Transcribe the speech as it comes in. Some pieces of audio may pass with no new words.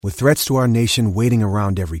With threats to our nation waiting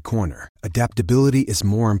around every corner, adaptability is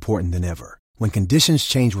more important than ever. When conditions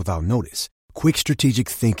change without notice, quick strategic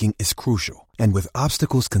thinking is crucial. And with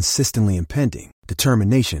obstacles consistently impending,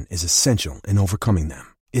 determination is essential in overcoming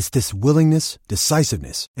them. It's this willingness,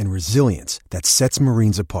 decisiveness, and resilience that sets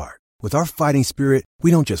Marines apart. With our fighting spirit, we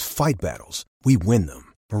don't just fight battles, we win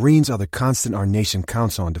them. Marines are the constant our nation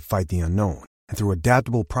counts on to fight the unknown. And through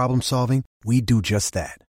adaptable problem solving, we do just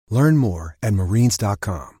that. Learn more at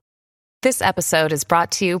marines.com. This episode is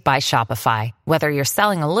brought to you by Shopify. Whether you're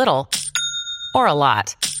selling a little or a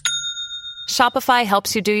lot, Shopify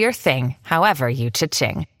helps you do your thing, however you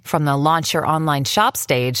cha-ching. From the launch your online shop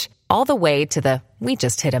stage, all the way to the we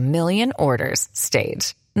just hit 1 million orders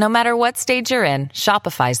stage. No matter what stage you're in,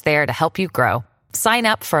 Shopify's there to help you grow. Sign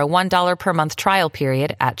up for a $1 per month trial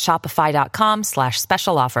period at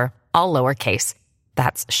shopify.com/special offer, all lowercase.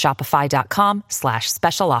 That's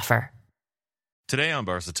shopify.com/special offer. Today on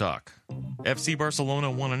Barca Talk, FC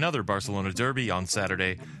Barcelona won another Barcelona derby on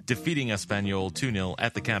Saturday, defeating Espanyol 2-0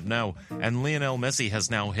 at the Camp Nou, and Lionel Messi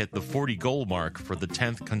has now hit the 40-goal mark for the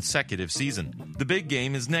 10th consecutive season. The big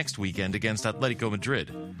game is next weekend against Atletico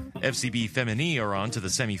Madrid. FCB Femení are on to the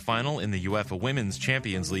semi-final in the UEFA Women's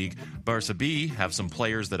Champions League. Barça B have some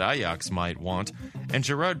players that Ajax might want, and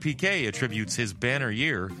Gerard Piqué attributes his banner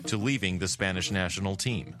year to leaving the Spanish national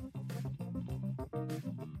team.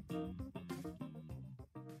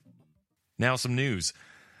 Now some news.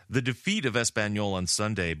 The defeat of Espanyol on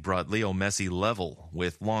Sunday brought Leo Messi level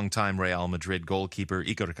with longtime Real Madrid goalkeeper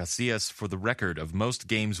Iker Casillas for the record of most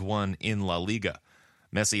games won in La Liga.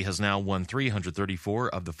 Messi has now won 334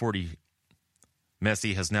 of the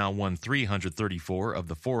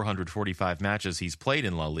 445 matches he's played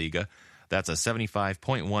in La Liga. That's a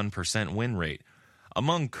 75.1% win rate.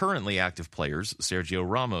 Among currently active players, Sergio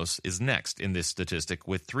Ramos is next in this statistic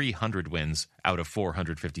with 300 wins out of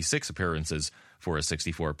 456 appearances for a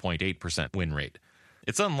 64.8% win rate.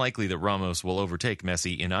 It's unlikely that Ramos will overtake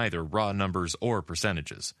Messi in either raw numbers or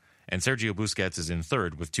percentages, and Sergio Busquets is in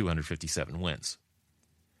third with 257 wins.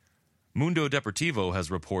 Mundo Deportivo has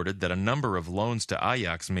reported that a number of loans to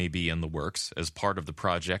Ajax may be in the works as part of the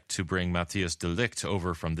project to bring Matthijs de Ligt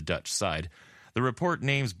over from the Dutch side. The report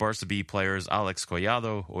names Barça B players Alex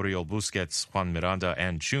Collado, Oriol Busquets, Juan Miranda,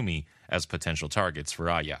 and Chumi as potential targets for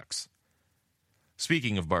Ajax.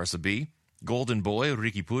 Speaking of Barça B, Golden Boy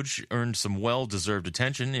Riqui Puig earned some well-deserved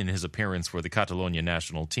attention in his appearance for the Catalonia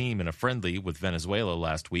national team in a friendly with Venezuela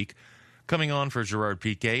last week. Coming on for Gerard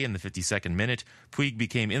Piqué in the 52nd minute, Puig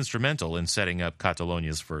became instrumental in setting up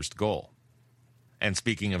Catalonia's first goal. And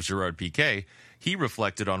speaking of Gerard Piqué, he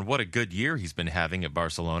reflected on what a good year he's been having at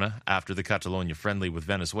Barcelona after the Catalonia friendly with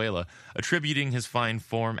Venezuela, attributing his fine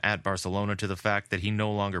form at Barcelona to the fact that he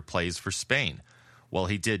no longer plays for Spain. While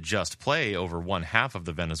he did just play over one half of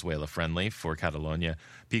the Venezuela friendly for Catalonia,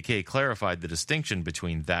 Piqué clarified the distinction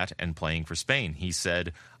between that and playing for Spain. He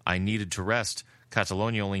said, "I needed to rest.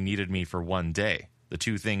 Catalonia only needed me for 1 day. The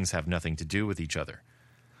two things have nothing to do with each other."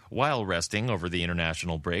 While resting over the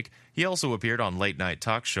international break, he also appeared on late-night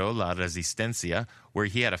talk show La Resistencia, where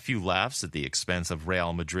he had a few laughs at the expense of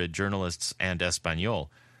Real Madrid journalists and Espanyol.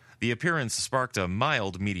 The appearance sparked a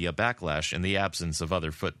mild media backlash in the absence of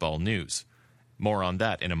other football news. More on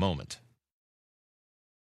that in a moment.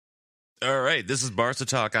 All right, this is Barca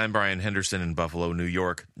Talk. I'm Brian Henderson in Buffalo, New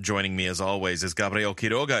York. Joining me, as always, is Gabriel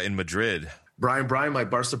Quiroga in Madrid. Brian, my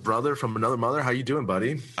Barca brother from another mother. How you doing,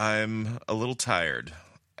 buddy? I'm a little tired.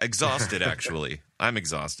 Exhausted, actually. I'm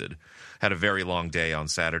exhausted. Had a very long day on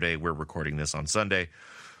Saturday. We're recording this on Sunday,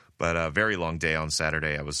 but a very long day on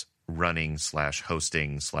Saturday. I was running /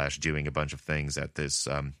 hosting / doing a bunch of things at this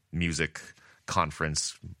music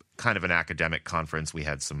conference, kind of an academic conference. We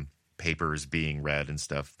had some papers being read and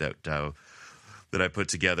stuff that I put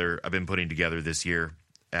together. I've been putting together this year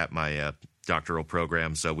at my doctoral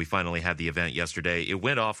program. So we finally had the event yesterday. It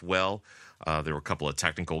went off well. There were a couple of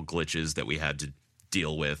technical glitches that we had to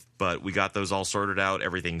deal with, but we got those all sorted out.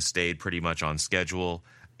 Everything stayed pretty much on schedule,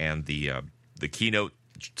 and the keynote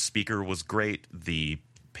speaker was great. The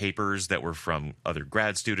papers that were from other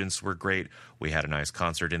grad students were great. We had a nice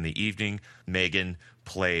concert in the evening. Megan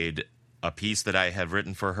played a piece that I had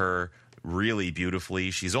written for her really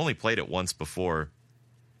beautifully. She's only played it once before,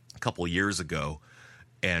 a couple years ago,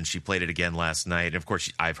 and she played it again last night. And of course,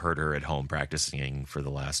 I've heard her at home practicing for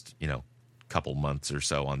the last, couple months or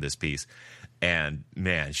so on this piece. And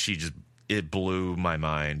man, it blew my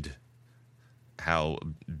mind how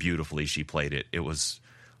beautifully she played it. It was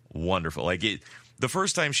wonderful. The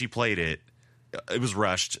first time she played it, it was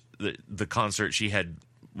rushed. The concert,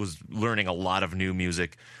 was learning a lot of new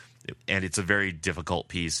music, and it's a very difficult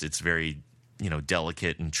piece. It's very,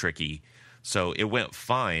 delicate and tricky. So it went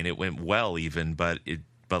fine. It went well even, but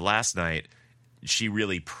last night she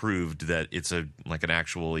really proved that it's an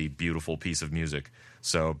actually beautiful piece of music.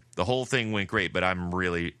 So the whole thing went great, but I'm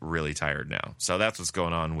really, really tired now. So that's what's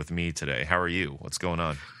going on with me today. How are you? What's going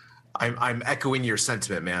on? I'm echoing your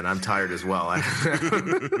sentiment, man. I'm tired as well.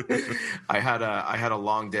 I had a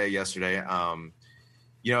long day yesterday.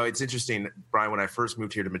 It's interesting, Brian. When I first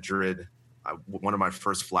moved here to Madrid, one of my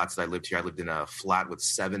first flats that I lived here, I lived in a flat with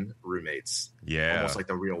 7 roommates. Yeah, almost like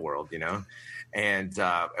the real world, And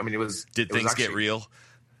it was. Did things get real?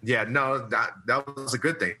 Yeah, no, that was a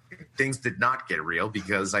good thing. Things did not get real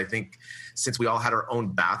because I think since we all had our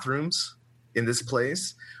own bathrooms in this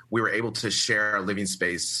place, we were able to share our living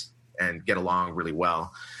space and get along really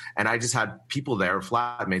well. And I just had people there,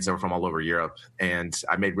 flatmates that were from all over Europe. And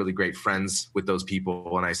I made really great friends with those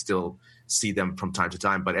people, and I still see them from time to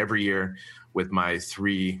time. But every year with my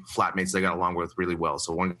 3 flatmates, I got along with really well.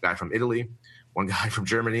 So one guy from Italy, one guy from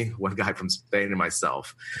Germany, one guy from Spain, and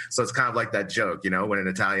myself. So it's kind of like that joke, when an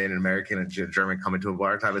Italian, an American, and a German come into a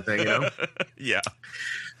bar type of thing, Yeah.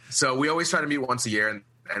 So we always try to meet once a year.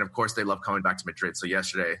 And of course, they love coming back to Madrid. So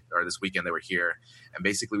yesterday, or this weekend, they were here. And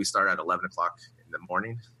basically, we started at 11 o'clock in the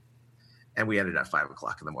morning. And we ended at 5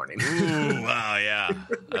 o'clock in the morning. Ooh, wow, yeah.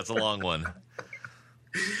 That's a long one.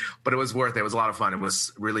 But it was worth it. It was a lot of fun. It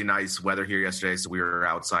was really nice weather here yesterday. So we were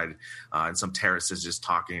outside in some terraces just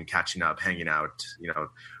talking, catching up, hanging out,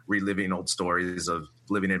 reliving old stories of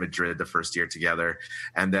living in Madrid the first year together.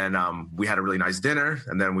 And then we had a really nice dinner.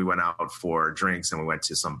 And then we went out for drinks and we went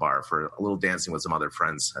to some bar for a little dancing with some other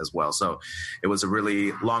friends as well. So it was a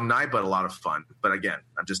really long night, but a lot of fun. But again,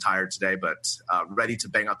 I'm just tired today, but ready to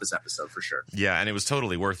bang out this episode for sure. Yeah, and it was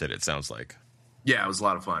totally worth it, it sounds like. Yeah, it was a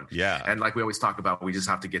lot of fun. Yeah. And like we always talk about, we just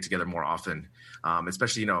have to get together more often,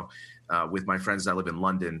 especially, with my friends that live in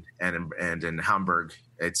London and in Hamburg.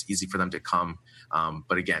 It's easy for them to come.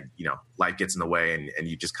 But again, life gets in the way and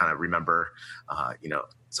you just kind of remember,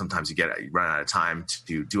 sometimes you run out of time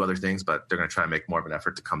to do other things, but they're going to try to make more of an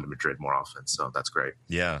effort to come to Madrid more often. So that's great.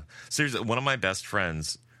 Yeah. Seriously, one of my best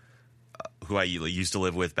friends who I used to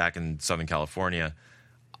live with back in Southern California,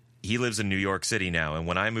 he lives in New York City now. And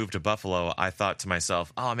when I moved to Buffalo, I thought to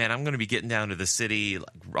myself, oh, man, I'm going to be getting down to the city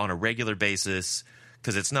on a regular basis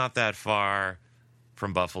because it's not that far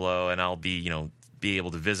from Buffalo, and I'll be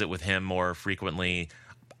able to visit with him more frequently.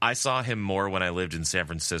 I saw him more when I lived in San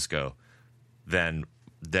Francisco than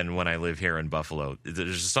when I live here in Buffalo.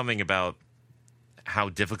 There's just something about how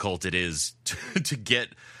difficult it is to get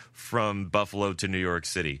from Buffalo to New York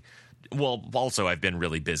City. Well, also, I've been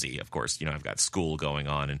really busy, of course. I've got school going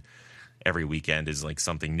on, and every weekend is like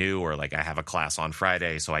something new, or like I have a class on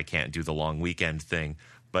Friday, so I can't do the long weekend thing.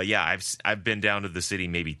 But yeah, I've been down to the city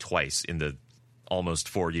maybe twice in the almost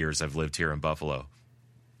 4 years I've lived here in Buffalo.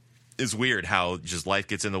 It's weird how just life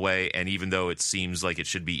gets in the way, and even though it seems like it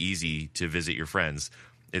should be easy to visit your friends,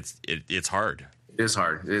 it's hard. It is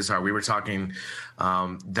hard. It is hard. We were talking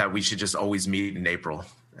that we should just always meet in April.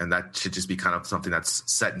 And that should just be kind of something that's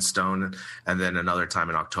set in stone. And then another time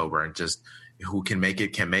in October, and just who can make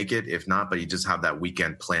it can make it. If not, but you just have that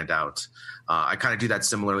weekend planned out. I kind of do that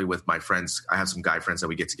similarly with my friends. I have some guy friends that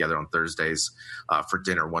we get together on Thursdays for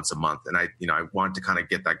dinner once a month. And I wanted to kind of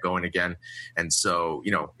get that going again. And so,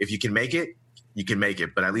 if you can make it, you can make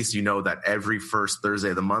it. But at least that every first Thursday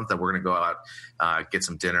of the month that we're going to go out, get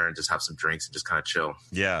some dinner and just have some drinks and just kind of chill.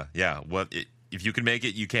 Yeah, yeah. Well, if you can make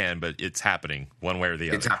it, you can, but it's happening one way or the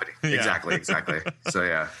other. It's happening. Yeah. Exactly. So,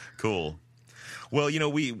 yeah. Cool. Well,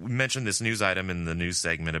 we mentioned this news item in the news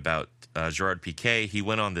segment about Gerard Piqué. He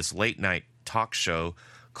went on this late-night talk show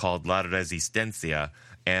called La Resistencia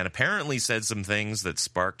and apparently said some things that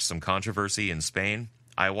sparked some controversy in Spain.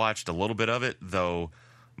 I watched a little bit of it, though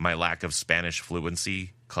my lack of Spanish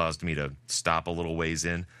fluency caused me to stop a little ways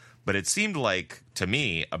in. But it seemed like, to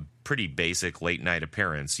me, a pretty basic late-night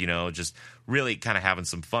appearance, just really kind of having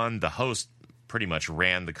some fun. The host pretty much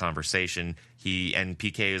ran the conversation. And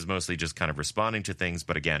Piqué is mostly just kind of responding to things.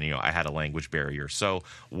 But again, I had a language barrier. So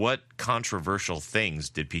what controversial things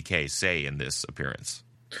did Piqué say in this appearance?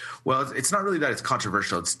 Well, it's not really that it's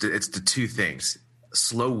controversial. It's the two things.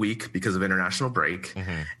 Slow week because of international break.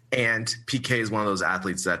 Mm-hmm. And Piqué is one of those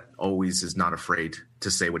athletes that always is not afraid to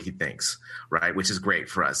say what he thinks, right? Which is great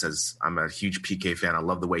for us, as I'm a huge Piqué fan. I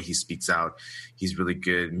love the way he speaks out. He's really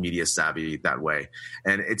good, media savvy that way.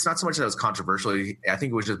 And it's not so much that it was controversial. I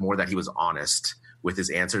think it was just more that he was honest with his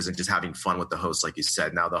answers and just having fun with the host, like you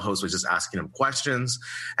said. Now, the host was just asking him questions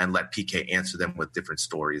and let Piqué answer them with different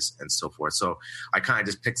stories and so forth. So I kind of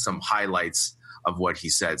just picked some highlights of what he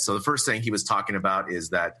said. So the first thing he was talking about is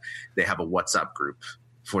that they have a WhatsApp group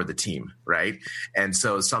for the team, right? And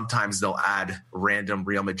so sometimes they'll add random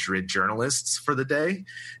Real Madrid journalists for the day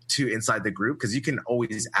to inside the group, because you can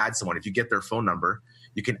always add someone. If you get their phone number,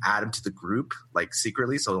 you can add them to the group, like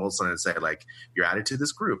secretly. So all of a sudden say, like, you're added to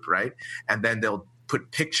this group, right? And then they'll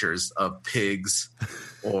put pictures of pigs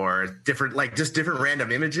or different, like just different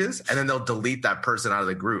random images, and then they'll delete that person out of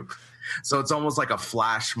the group. So it's almost like a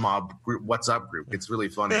flash mob group, WhatsApp group. It's really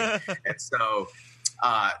funny. And so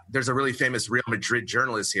there's a really famous Real Madrid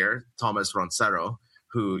journalist here, Thomas Roncero,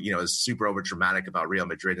 who, you know, is super over dramatic about Real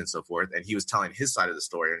Madrid and so forth. And he was telling his side of the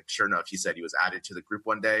story. And sure enough, he said he was added to the group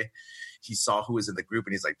one day. He saw who was in the group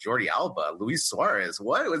and he's like, Jordi Alba, Luis Suarez,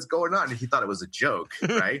 what was going on? And he thought it was a joke,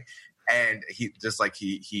 right? And he just like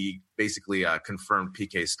he basically confirmed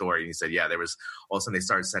PK's story. And he said, yeah, there was all of a sudden they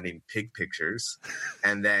started sending pig pictures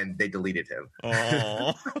and then they deleted him.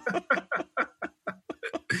 Oh.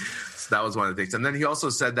 So that was one of the things. And then he also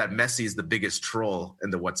said that Messi is the biggest troll in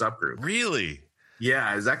the WhatsApp group. Really?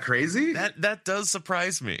 Yeah. Is that crazy? That does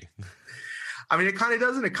surprise me. I mean, it kind of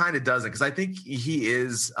does and it kind of doesn't, because I think he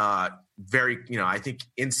is very, you know, I think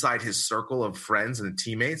inside his circle of friends and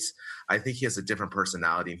teammates, I think he has a different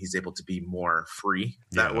personality and he's able to be more free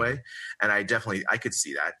that way. And I could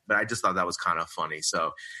see that, but I just thought that was kind of funny.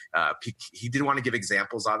 So he didn't want to give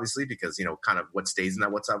examples, obviously, because, you know, kind of what stays in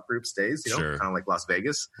that WhatsApp group stays, you know, kind of like Las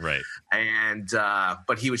Vegas. Right. And,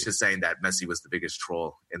 but he was just saying that Messi was the biggest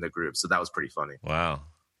troll in the group. So that was pretty funny. Wow.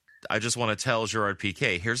 I just want to tell Gerard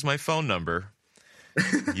Piqué, here's my phone number.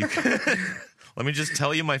 You can, let me just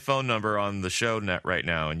tell you my phone number on the show net right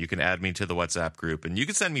now, and you can add me to the WhatsApp group, and you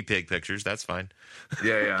can send me pig pictures. That's fine.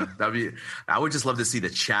 Yeah. I would just love to see the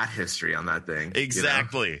chat history on that thing.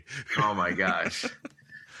 Exactly. You know? Oh my gosh.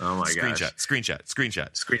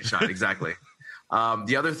 Screenshot. Exactly.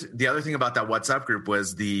 The other thing about that WhatsApp group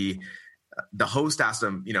was the host asked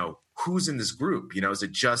him, you know, who's in this group? You know, is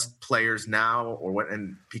it just players now or what?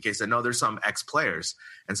 And PK said, no, there's some ex-players.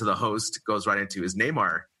 And so the host goes right into his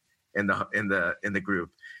Neymar in the group.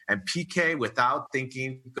 And PK, without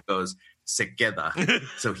thinking, goes, se queda.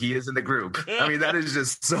 So he is in the group. I mean, that is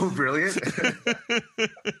just so brilliant.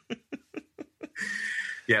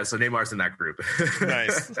 Yeah, so Neymar's in that group.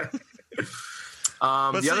 Nice.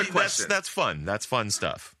 The other question. That's fun. That's fun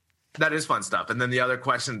stuff. That is fun stuff. And then the other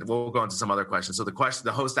question, we'll go into some other questions. So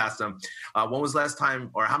the host asked him, when was the last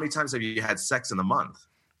time, or how many times have you had sex in a month?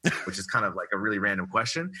 Which is kind of like a really random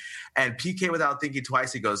question. And PK, without thinking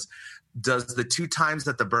twice, he goes, does the 2 times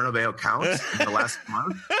that the Bernabeu count in the last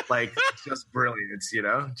month? Like, just brilliant, you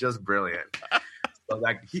know, just brilliant. So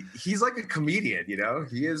like he's like a comedian, you know,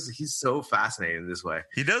 he's so fascinating this way.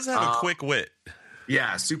 He does have a quick wit.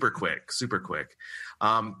 Yeah, super quick.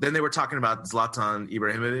 Then they were talking about Zlatan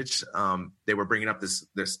Ibrahimovic. They were bringing up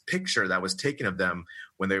this picture that was taken of them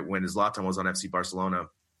when Zlatan was on FC Barcelona.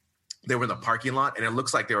 They were in the parking lot, and it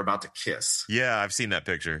looks like they were about to kiss. Yeah, I've seen that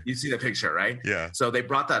picture. You see the picture, right? Yeah. So they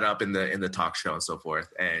brought that up in the talk show and so forth.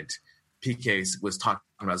 And PK was talking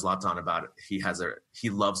about Zlatan about it. He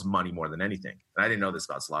loves money more than anything. And I didn't know this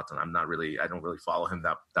about Zlatan. I don't really follow him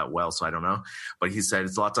that well, so I don't know. But he said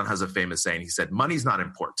Zlatan has a famous saying. He said, "Money's not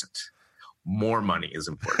important. More money is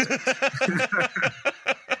important."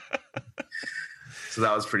 So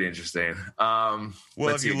that was pretty interesting. Well,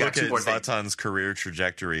 if you look at Zlatan's career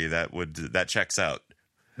trajectory, that checks out.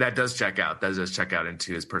 That does check out. That does check out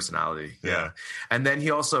into his personality. Yeah. And then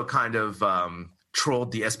he also kind of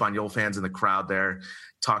trolled the Espanyol fans in the crowd there,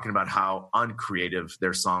 talking about how uncreative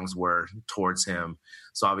their songs were towards him.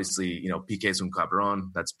 So obviously, you know, Piqué's un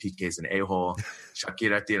cabrón. That's Piqué's an a-hole.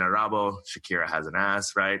 Shakira tiene rabo. Shakira has an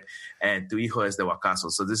ass, right? And tu hijo es de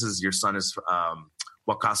Huacaso. So this is your son is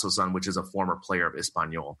Huacaso's son, which is a former player of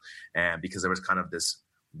Espanyol. And because there was kind of this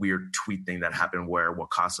weird tweet thing that happened where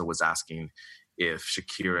Huacaso was asking if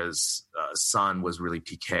Shakira's son was really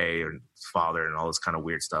Piqué or father and all this kind of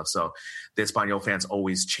weird stuff. So the Espanyol fans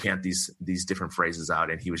always chant these different phrases out,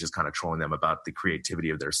 and he was just kind of trolling them about the creativity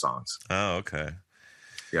of their songs. Oh, okay.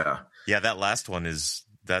 Yeah. Yeah, that last one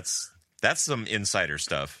that's some insider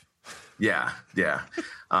stuff. Yeah.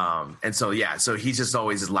 And so he's just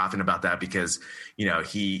always laughing about that because, you know,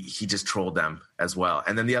 he just trolled them as well.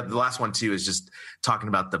 And then the last one too is just talking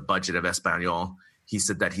about the budget of Espanyol. He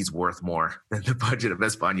said that he's worth more than the budget of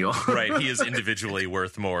Espanyol. Right. He is individually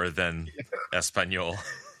worth more than Espanyol.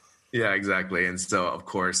 Yeah, exactly. And so, of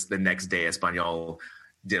course, the next day, Espanyol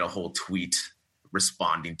did a whole tweet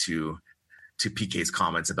responding to Piqué's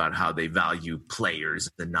comments about how they value players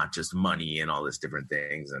and not just money and all these different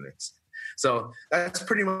things. And so that's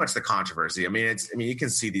pretty much the controversy. I mean, you can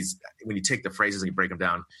see these when you take the phrases and you break them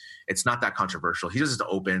down. It's not that controversial. He's just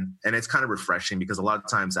open, and it's kind of refreshing because a lot of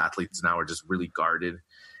times athletes now are just really guarded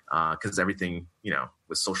because everything,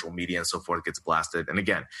 with social media and so forth gets blasted. And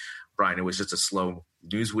again, Brian, it was just a slow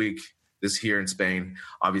news week this here in Spain.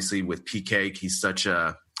 Obviously with PK, he's such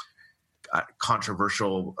a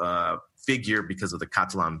controversial figure because of the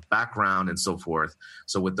Catalan background and so forth.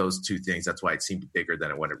 So with those two things, that's why it seemed bigger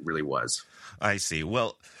than what it really was. I see.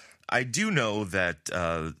 Well, I do know that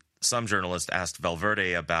some journalists asked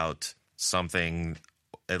Valverde about something,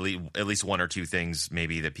 at least one or two things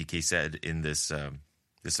maybe that Piqué said in this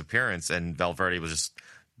appearance, and Valverde was just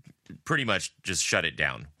pretty much just shut it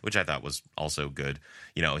down, which I thought was also good.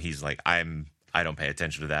 He's like, I don't pay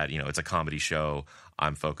attention to that. It's a comedy show.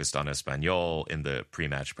 I'm focused on Espanyol in the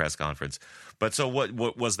pre-match press conference. But so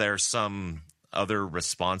what was there some other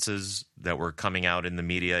responses that were coming out in the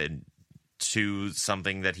media to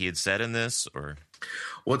something that he had said in this, or?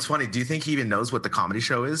 Well, it's funny. Do you think he even knows what the comedy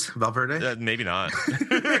show is, Valverde? Maybe not.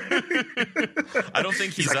 I don't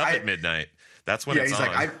think he's up at midnight. That's when it's on.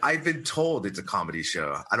 He's like, I've been told it's a comedy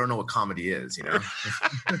show. I don't know what comedy is,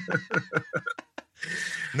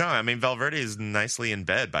 No, I mean, Valverde is nicely in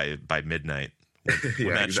bed by midnight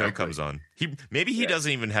when that show comes on. He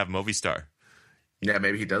doesn't even have Movistar. Yeah,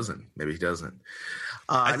 maybe he doesn't.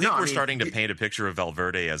 I think we're starting to paint a picture of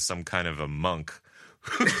Valverde as some kind of a monk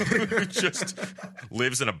who just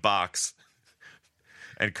lives in a box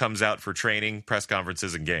and comes out for training, press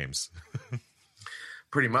conferences, and games.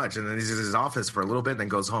 Pretty much. And then he's in his office for a little bit and then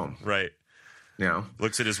goes home. Right.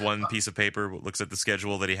 Looks at his one piece of paper, looks at the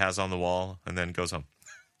schedule that he has on the wall, and then goes home.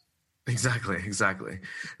 Exactly.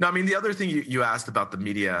 No, I mean, the other thing you asked about the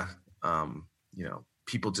media,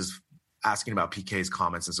 people just asking about PK's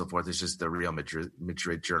comments and so forth, is just the Real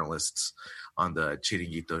Madrid journalists on the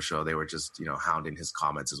Chiringuito show. They were just, hounding his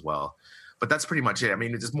comments as well. But that's pretty much it. I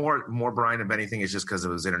mean, it's just more Brian, if anything, is just because it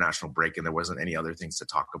was international break and there wasn't any other things to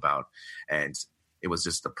talk about. And it was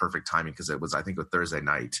just the perfect timing because it was, I think, a Thursday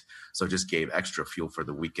night. So it just gave extra fuel for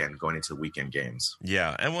the weekend, going into the weekend games.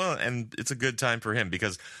 Yeah. And it's a good time for him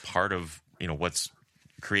because part of, what's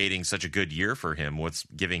creating such a good year for him, what's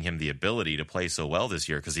giving him the ability to play so well this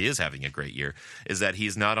year, because he is having a great year, is that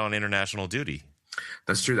he's not on international duty.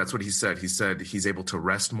 That's true. That's what he said. He said he's able to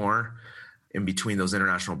rest more in between those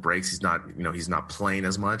international breaks. He's not playing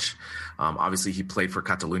as much. Obviously, he played for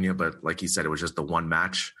Catalunya, but like he said, it was just the one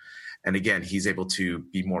match. And again, he's able to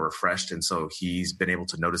be more refreshed. And so he's been able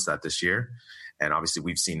to notice that this year. And obviously,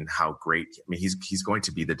 we've seen how great. I mean, he's going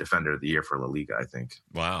to be the defender of the year for La Liga, I think.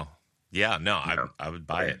 Wow. Yeah, no, I would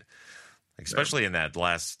buy it. Especially in that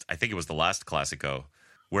I think it was the last Clásico,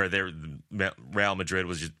 where Real Madrid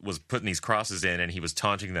was putting these crosses in and he was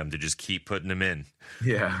taunting them to just keep putting them in.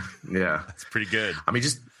 Yeah. That's pretty good. I mean,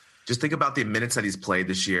 just think about the minutes that he's played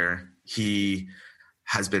this year. He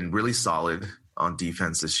has been really solid on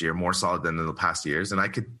defense this year, more solid than in the past years. And I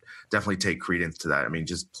could definitely take credence to that. I mean,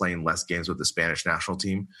 just playing less games with the Spanish national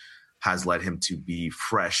team has led him to be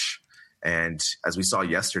fresh. And as we saw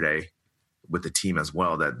yesterday with the team as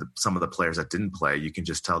well, that some of the players that didn't play, you can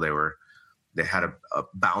just tell they had a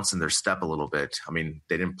bounce in their step a little bit. I mean,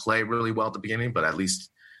 they didn't play really well at the beginning, but at least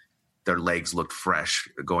their legs looked fresh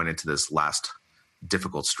going into this last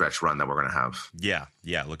difficult stretch run that we're going to have.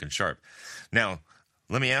 Yeah, looking sharp. Now,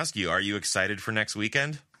 let me ask you, are you excited for next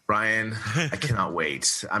weekend? Brian, I cannot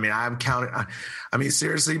wait. I mean, I'm counting. I mean,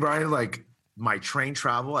 seriously, Brian, like my train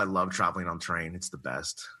travel, I love traveling on train. It's the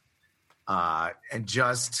best. And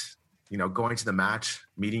just, going to the match,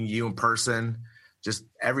 meeting you in person, just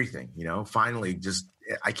everything, finally, just,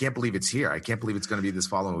 I can't believe it's here. I can't believe it's going to be this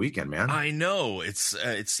following weekend, man. I know it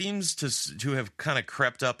seems to have kind of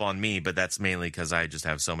crept up on me, but that's mainly because I just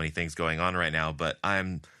have so many things going on right now, but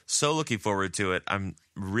I'm so looking forward to it. I'm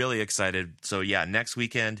really excited. So yeah, next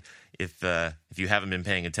weekend, if you haven't been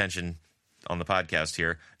paying attention on the podcast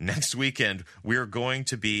here, next weekend, we're going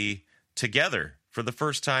to be together for the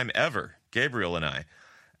first time ever, Gabriel and I,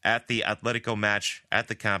 at the Atletico match at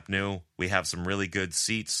the Camp Nou. We have some really good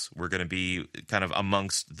seats. We're going to be kind of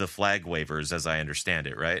amongst the flag wavers, as I understand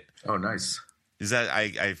it, right? Oh, nice. Is that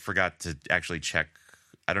I forgot to actually check.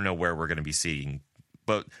 I don't know where we're going to be seating,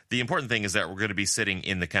 but the important thing is that we're going to be sitting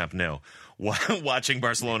in the Camp Nou watching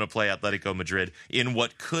Barcelona play Atletico Madrid in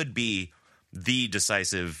what could be the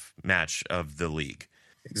decisive match of the league.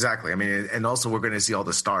 Exactly. I mean, and also we're going to see all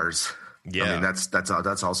the stars. Yeah. I mean,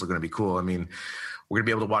 that's also going to be cool. I mean, we're going to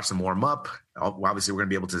be able to watch them warm up. Obviously, we're going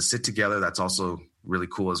to be able to sit together. That's also really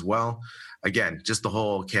cool as well. Again, just the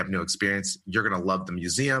whole Camp Nou experience. You're going to love the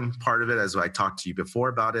museum part of it, as I talked to you before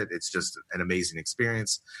about it. It's just an amazing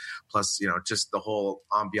experience. Plus, just the whole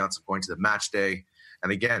ambiance of going to the match day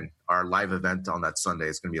And again, our live event on that Sunday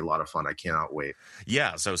is going to be a lot of fun. I cannot wait.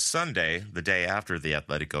 Yeah, so Sunday, the day after the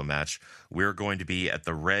Atletico match, we're going to be at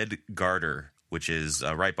the Red Garter, which is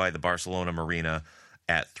right by the Barcelona Marina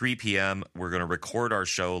at 3 p.m. We're going to record our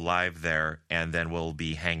show live there, and then we'll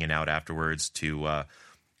be hanging out afterwards to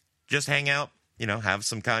just hang out, have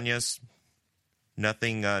some cañas.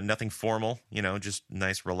 Nothing formal, just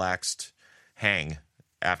nice, relaxed hang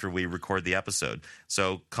after we record the episode.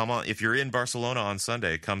 So come on, if you're in Barcelona on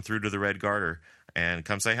Sunday, come through to the Red Garter and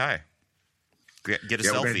come say hi. Get a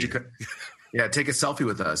selfie. Take a selfie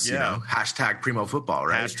with us, Hashtag Primo Football,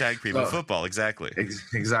 right? Hashtag Primo Football, exactly.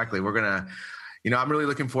 Exactly. We're going to, I'm really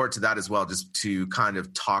looking forward to that as well, just to kind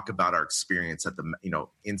of talk about our experience at the,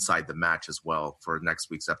 inside the match as well for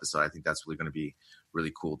next week's episode. I think that's really going to be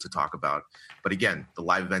really cool to talk about. But again, the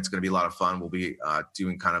live event's going to be a lot of fun. We'll be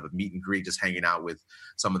doing kind of a meet and greet, just hanging out with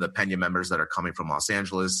some of the Peña members that are coming from Los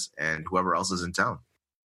Angeles and whoever else is in town.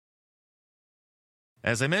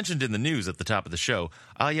 As I mentioned in the news at the top of the show,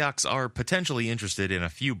 Ajax are potentially interested in a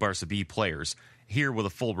few Barça B players. Here with a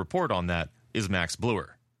full report on that is Max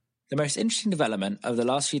Bluer. The most interesting development of the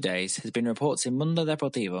last few days has been reports in Mundo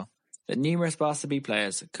Deportivo that numerous Barça B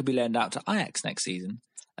players could be loaned out to Ajax next season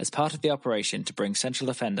as part of the operation to bring central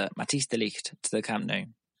defender Matthijs de Ligt to the Camp Nou.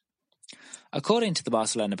 According to the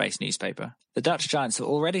Barcelona-based newspaper, the Dutch Giants have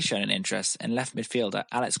already shown an interest in left midfielder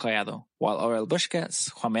Alex Collado, while Oriol Busquets,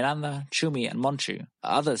 Juan Miranda, Chumi and Monchu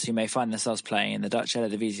are others who may find themselves playing in the Dutch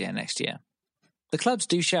Eredivisie next year. The clubs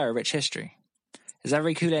do share a rich history. As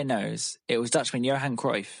every Culé knows, it was Dutchman Johan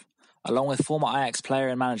Cruyff, along with former Ajax player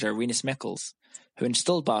and manager Rinus Michels, who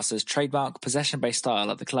installed Barca's trademark possession-based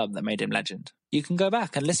style at the club that made him legend. You can go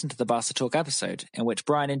back and listen to the Barca Talk episode in which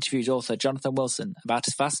Brian interviews author Jonathan Wilson about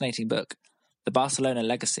his fascinating book, The Barcelona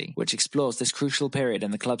Legacy, which explores this crucial period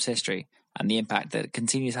in the club's history and the impact that it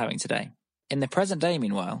continues having today. In the present day,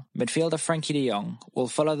 meanwhile, midfielder Frenkie de Jong will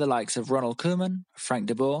follow the likes of Ronald Koeman, Frank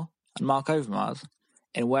de Boer and Mark Overmars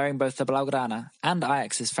in wearing both the Blaugrana and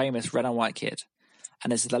Ajax's famous red and white kit,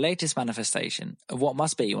 and is the latest manifestation of what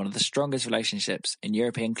must be one of the strongest relationships in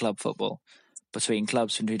European club football between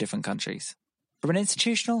clubs from two different countries. From an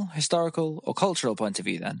institutional, historical, or cultural point of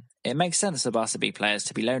view, then, it makes sense for Barca B players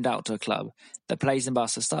to be loaned out to a club that plays in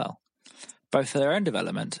Barca style, both for their own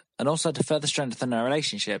development and also to further strengthen a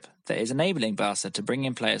relationship that is enabling Barca to bring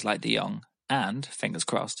in players like de Jong and, fingers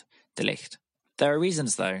crossed, de Ligt. There are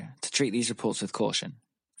reasons, though, to treat these reports with caution.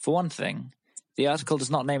 For one thing, the article does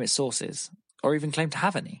not name its sources, or even claim to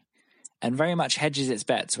have any, and very much hedges its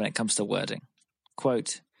bets when it comes to wording.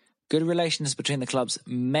 Quote, good relations between the clubs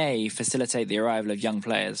may facilitate the arrival of young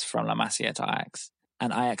players from La Masia to Ajax,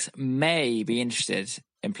 and Ajax may be interested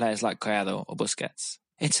in players like Collado or Busquets.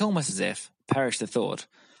 It's almost as if, perish the thought,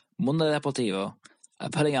 Mundo Deportivo are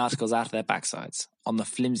pulling articles out of their backsides on the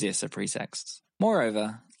flimsiest of pretexts.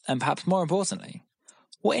 Moreover, and perhaps more importantly,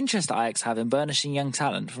 what interest does Ajax have in burnishing young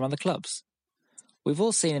talent from other clubs? We've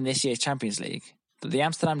all seen in this year's Champions League that the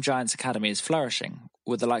Amsterdam Giants Academy is flourishing,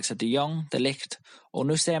 with the likes of de Jong, de Ligt, or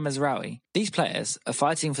Noussair Mazraoui. These players are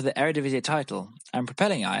fighting for the Eredivisie title and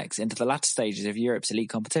propelling Ajax into the latter stages of Europe's elite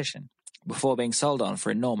competition, before being sold on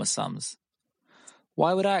for enormous sums.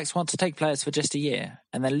 Why would Ajax want to take players for just a year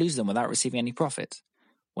and then lose them without receiving any profit,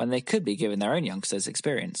 when they could be giving their own youngsters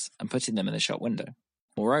experience and putting them in the shop window?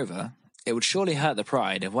 Moreover, it would surely hurt the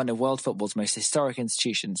pride of one of world football's most historic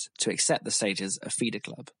institutions to accept the status of feeder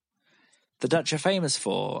club. The Dutch are famous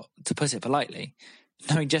for, to put it politely,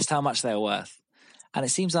 knowing just how much they are worth, and it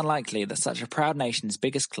seems unlikely that such a proud nation's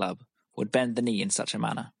biggest club would bend the knee in such a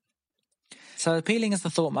manner. So appealing as the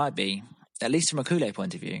thought might be, at least from a Culé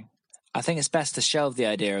point of view, I think it's best to shelve the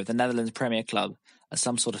idea of the Netherlands Premier Club as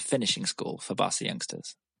some sort of finishing school for Barca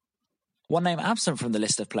youngsters. One name absent from the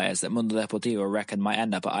list of players that Mundo Deportivo reckon might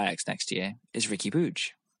end up at Ajax next year is Ricky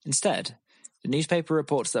Puig. Instead, the newspaper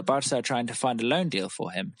reports that Barca are trying to find a loan deal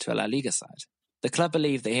for him to a La Liga side. The club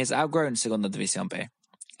believe that he has outgrown Segunda División B,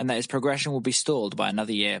 and that his progression will be stalled by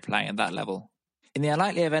another year playing at that level. In the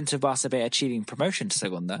unlikely event of Barca B achieving promotion to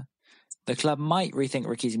Segunda, the club might rethink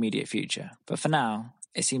Ricky's immediate future, but for now,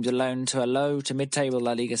 it seems a loan to a low to mid-table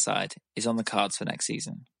La Liga side is on the cards for next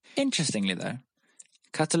season. Interestingly though,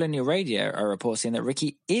 Catalonia Radio are reporting that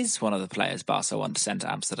Ricky is one of the players Barca want to send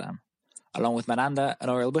to Amsterdam, along with Miranda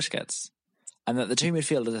and Oriol Busquets, and that the two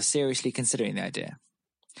midfielders are seriously considering the idea.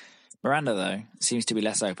 Miranda, though, seems to be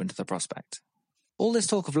less open to the prospect. All this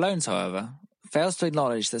talk of loans, however, fails to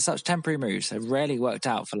acknowledge that such temporary moves have rarely worked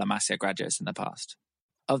out for La Masia graduates in the past.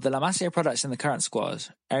 Of the La Masia products in the current squad,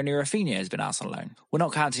 only Rafinha has been out on loan. We're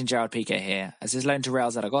not counting Gerard Piqué here, as his loan to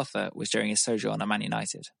Real Zaragoza was during his sojourn at Man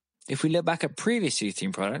United. If we look back at previous youth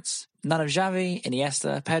team products, none of Xavi,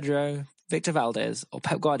 Iniesta, Pedro, Victor Valdez or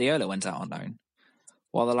Pep Guardiola went out on loan,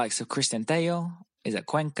 while the likes of Cristian Tello, Isaac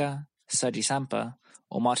Cuenca, Sergi Samper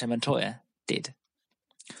or Martin Montoya did.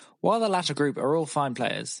 While the latter group are all fine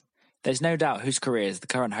players, there's no doubt whose careers the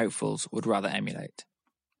current hopefuls would rather emulate.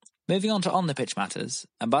 Moving on to on-the-pitch matters,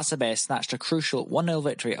 and Barça B snatched a crucial 1-0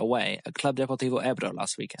 victory away at Club Deportivo Ebro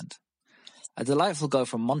last weekend. A delightful goal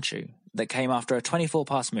from Monchu that came after a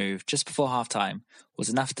 24-pass move just before half-time was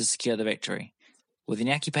enough to secure the victory, with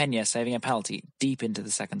Iñaki Peña saving a penalty deep into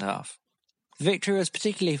the second half. The victory was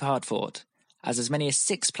particularly hard-fought, as many as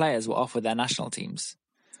 6 players were off with their national teams.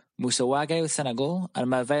 Moussa Wagué with Senegal and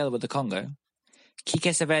Merveille with the Congo,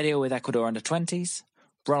 Quique Severio with Ecuador under-20s,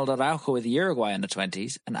 Ronald Araujo with the Uruguay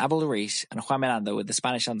under-20s, and Abel Ruiz and Juan Miranda with the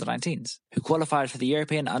Spanish under-19s, who qualified for the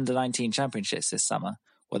European Under-19 Championships this summer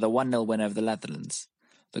with a 1-0 win over the Netherlands,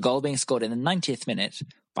 the goal being scored in the 90th minute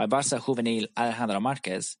by Barça juvenil Alejandro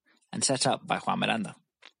Marquez and set up by Juan Miranda.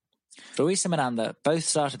 Ruiz and Miranda both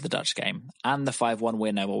started the Dutch game and the 5-1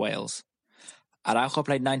 win over Wales. Araujo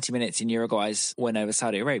played 90 minutes in Uruguay's win over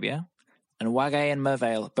Saudi Arabia, and Wagué and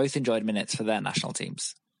Merveille both enjoyed minutes for their national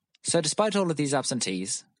teams. So despite all of these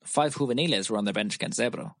absentees, 5 juveniles were on the bench against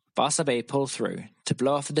Ebro. Barça B pulled through to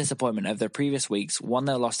blow off the disappointment of their previous week's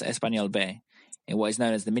 1-0 loss to Espanyol B in what is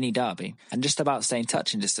known as the mini derby, and just about staying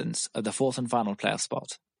touching distance of the 4th and final playoff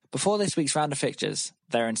spot. Before this week's round of fixtures,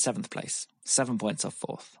 they're in 7th place, 7 points off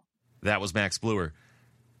 4th. That was Max Bluer.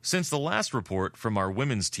 Since the last report from our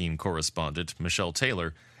women's team correspondent, Michelle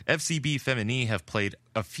Taylor, FCB Femení have played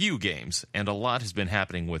a few games, and a lot has been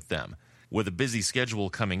happening with them. With a busy schedule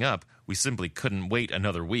coming up, we simply couldn't wait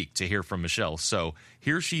another week to hear from Michelle, so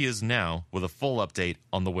here she is now with a full update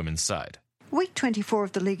on the women's side. Week 24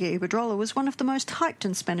 of the Liga Iberdrola was one of the most hyped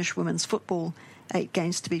in Spanish women's football. 8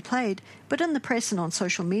 games to be played, but in the press and on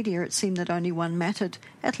social media it seemed that only one mattered,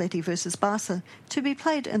 Atleti versus Barça, to be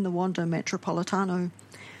played in the Wanda Metropolitano.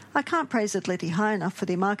 I can't praise Atleti high enough for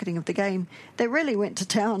their marketing of the game. They really went to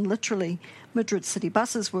town, literally. Madrid city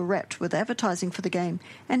buses were wrapped with advertising for the game,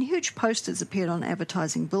 and huge posters appeared on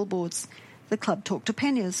advertising billboards. The club talked to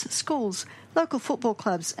Peñas, schools, local football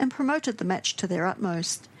clubs, and promoted the match to their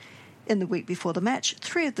utmost. In the week before the match,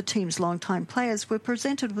 3 of the team's long-time players were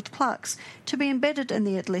presented with plaques to be embedded in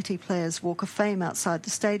the Atleti Players' Walk of Fame outside the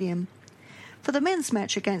stadium. For the men's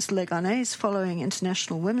match against Leganés following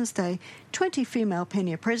International Women's Day, 20 female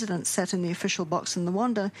Peña presidents sat in the official box in the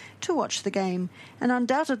Wanda to watch the game, and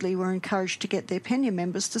undoubtedly were encouraged to get their Peña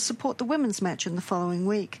members to support the women's match in the following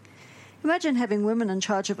week. Imagine having women in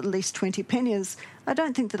charge of at least 20 Peñas. I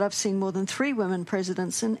don't think that I've seen more than 3 women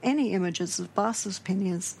presidents in any images of Barça's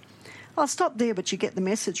Peñas. I'll stop there, but you get the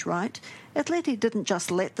message, right? Atleti didn't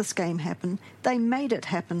just let this game happen, they made it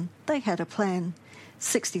happen. They had a plan.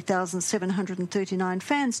 60,739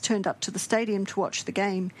 fans turned up to the stadium to watch the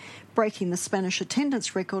game, breaking the Spanish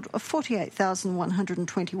attendance record of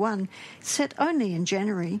 48,121, set only in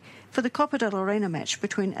January for the Copa del Reina match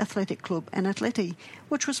between Athletic Club and Atleti,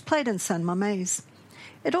 which was played in San Mamés.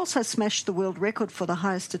 It also smashed the world record for the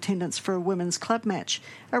highest attendance for a women's club match,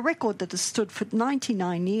 a record that has stood for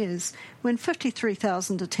 99 years, when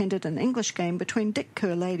 53,000 attended an English game between Dick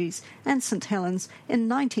Kerr Ladies and St Helens in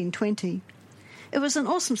 1920. It was an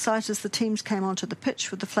awesome sight as the teams came onto the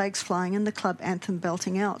pitch with the flags flying and the club anthem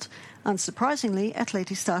belting out. Unsurprisingly,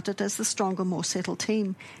 Atleti started as the stronger, more settled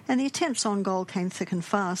team, and the attempts on goal came thick and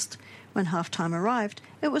fast. When half-time arrived,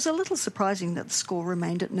 it was a little surprising that the score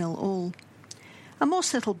remained at 0-0. A more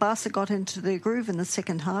settled Barça got into their groove in the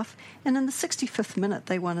second half, and in the 65th minute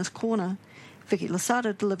they won a corner. Vicky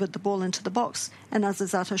Losada delivered the ball into the box, and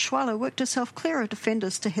Azazata Oshuala worked herself clear of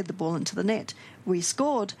defenders to head the ball into the net. We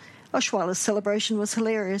scored. Oshuala's celebration was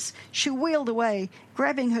hilarious. She wheeled away,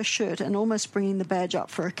 grabbing her shirt and almost bringing the badge up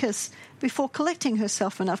for a kiss, before collecting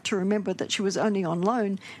herself enough to remember that she was only on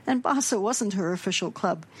loan and Barça wasn't her official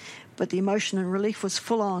club. But the emotion and relief was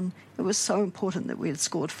full on. It was so important that we had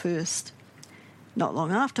scored first. Not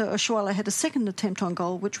long after, Oshuala had a second attempt on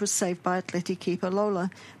goal, which was saved by Atleti keeper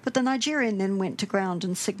Lola, but the Nigerian then went to ground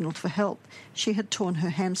and signalled for help. She had torn her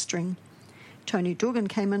hamstring. Tony Dugan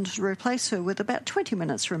came in to replace her with about 20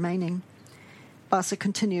 minutes remaining. Barça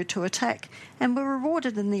continued to attack and were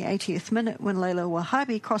rewarded in the 80th minute when Leila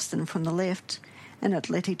Wahabi crossed in from the left. An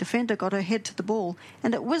Atleti defender got her head to the ball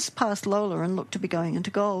and it whizzed past Lola and looked to be going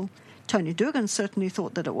into goal. Tony Dugan certainly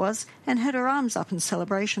thought that it was and had her arms up in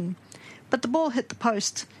celebration. But the ball hit the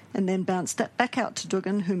post and then bounced back out to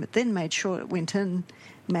Dugan, whom it then made sure it went in.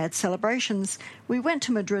 Mad celebrations. We went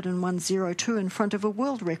to Madrid and won 0-2 in front of a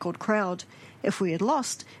world record crowd. If we had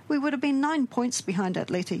lost, we would have been 9 points behind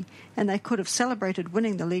Atleti, and they could have celebrated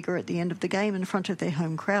winning the Liga at the end of the game in front of their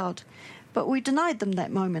home crowd. But we denied them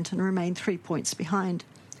that moment and remained 3 points behind.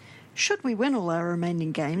 Should we win all our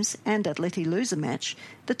remaining games and Atleti lose a match,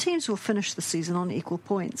 the teams will finish the season on equal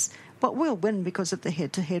points, but we'll win because of the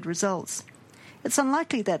head-to-head results. It's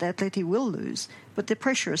unlikely that Atleti will lose, but the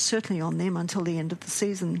pressure is certainly on them until the end of the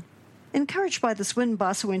season. Encouraged by this win,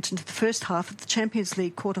 Barca went into the first half of the Champions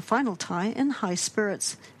League quarter-final tie in high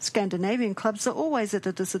spirits. Scandinavian clubs are always at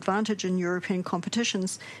a disadvantage in European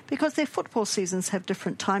competitions because their football seasons have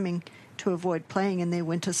different timing to avoid playing in their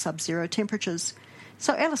winter sub-zero temperatures.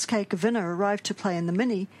 So LSK Kvinna arrived to play in the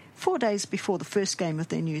Mini 4 days before the first game of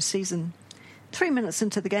their new season. 3 minutes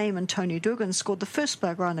into the game, and Tony Dugan scored the first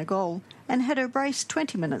Blaugrana goal and had her brace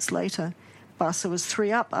 20 minutes later. Barca was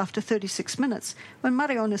 3 up after 36 minutes when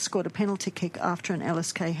Mariona scored a penalty kick after an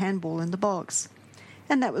LSK handball in the box.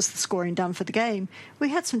 And that was the scoring done for the game. We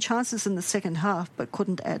had some chances in the second half but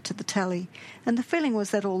couldn't add to the tally. And the feeling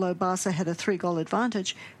was that although Barca had a 3-goal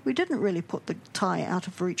advantage, we didn't really put the tie out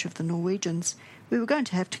of reach of the Norwegians. We were going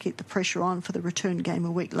to have to keep the pressure on for the return game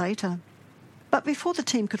a week later. But before the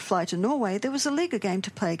team could fly to Norway, there was a Liga game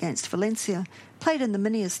to play against Valencia, played in the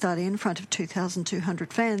Mini Estadio in front of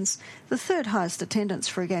 2,200 fans, the third highest attendance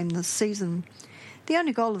for a game this season. The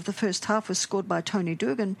only goal of the first half was scored by Tony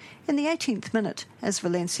Dugan in the 18th minute as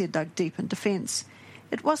Valencia dug deep in defence.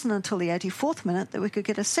 It wasn't until the 84th minute that we could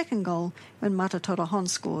get a second goal when Marta Torrejon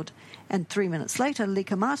scored, and 3 minutes later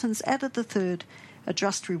Lika Martens added the third, a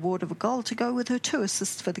just reward of a goal to go with her 2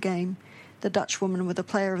 assists for the game. The Dutch woman with a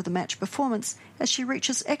player of the match performance as she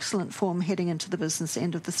reaches excellent form heading into the business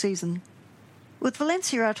end of the season. With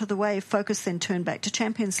Valencia out of the way, focus then turned back to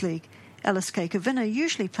Champions League. LSK Kvinna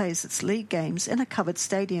usually plays its league games in a covered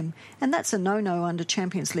stadium, and that's a no-no under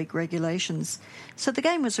Champions League regulations. So the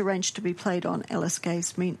game was arranged to be played on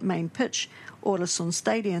LSK's main pitch, Ålesund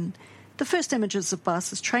Stadion. The first images of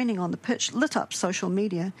Barca's training on the pitch lit up social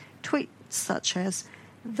media, tweets such as,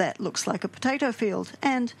 "That looks like a potato field,"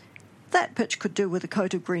 and "That pitch could do with a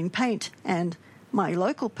coat of green paint," and "My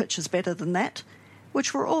local pitch is better than that,"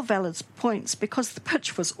 which were all valid points because the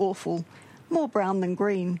pitch was awful, more brown than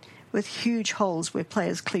green, with huge holes where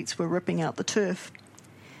players' cleats were ripping out the turf.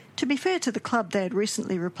 To be fair to the club, they had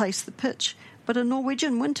recently replaced the pitch, but a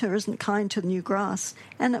Norwegian winter isn't kind to new grass,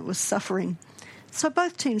 and it was suffering. So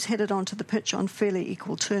both teams headed onto the pitch on fairly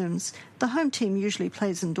equal terms. The home team usually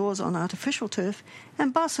plays indoors on artificial turf,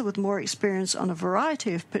 and Barca with more experience on a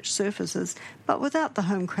variety of pitch surfaces, but without the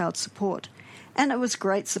home crowd support. And it was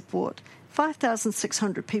great support.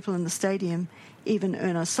 5,600 people in the stadium. Even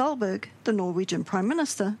Erna Solberg, the Norwegian Prime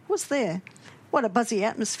Minister, was there. What a buzzy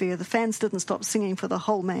atmosphere. The fans didn't stop singing for the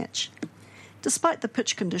whole match. Despite the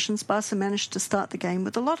pitch conditions, Barca managed to start the game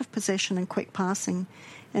with a lot of possession and quick passing.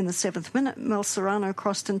 In the 7th minute, Mel Serrano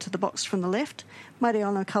crossed into the box from the left.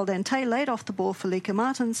 Mariano Caldente laid off the ball for Lika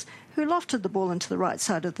Martens, who lofted the ball into the right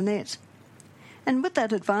side of the net. And with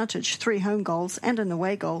that advantage, 3 home goals and an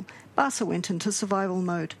away goal, Barca went into survival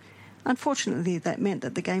mode. Unfortunately, that meant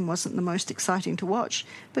that the game wasn't the most exciting to watch,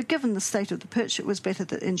 but given the state of the pitch, it was better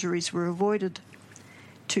that injuries were avoided.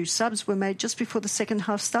 2 subs were made just before the second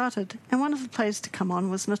half started, and one of the players to come on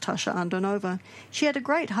was Natasha Andonova. She had a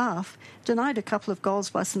great half, denied a couple of goals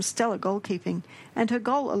by some stellar goalkeeping, and her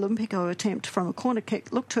goal Olympico attempt from a corner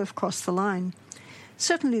kick looked to have crossed the line.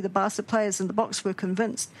 Certainly the Barca players in the box were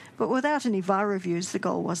convinced, but without any VAR reviews the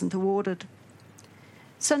goal wasn't awarded.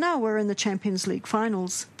 So now we're in the Champions League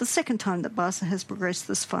finals, the second time that Barca has progressed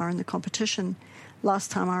this far in the competition.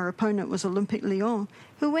 Last time our opponent was Olympique Lyon,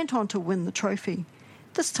 who went on to win the trophy.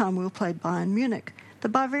 This time we'll play Bayern Munich, the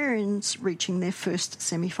Bavarians reaching their first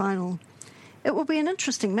semi-final. It will be an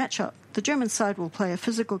interesting matchup. The German side will play a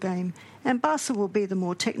physical game, and Barca will be the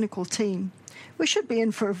more technical team. We should be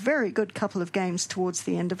in for a very good couple of games towards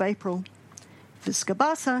the end of April. Visca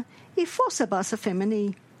Barca e Força Barça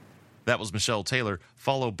Femení. That was Michelle Taylor.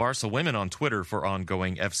 Follow Barca Women on Twitter for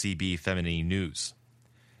ongoing FCB Femení news.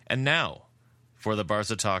 And now, for the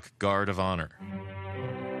Barca Talk Guard of Honor.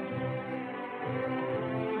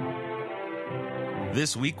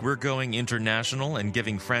 This week, we're going international and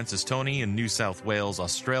giving Francis Toney in New South Wales,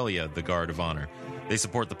 Australia, the Guard of Honor. They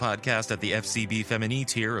support the podcast at the FCB Femení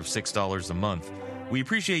tier of $6 a month. We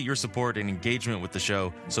appreciate your support and engagement with the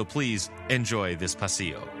show, so please enjoy this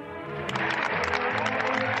pasillo.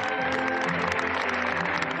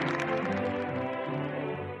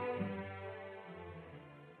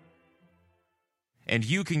 And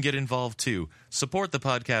you can get involved too. Support the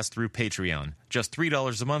podcast through Patreon. Just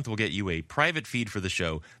 $3 a month will get you a private feed for the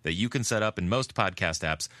show that you can set up in most podcast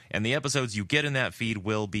apps, and the episodes you get in that feed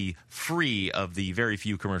will be free of the very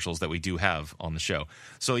few commercials that we do have on the show.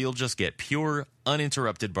 So you'll just get pure,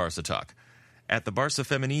 uninterrupted Barca talk. At the Barca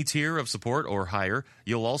Femini tier of support or higher,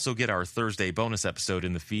 you'll also get our Thursday bonus episode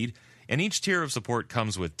in the feed, and each tier of support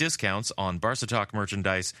comes with discounts on Barca Talk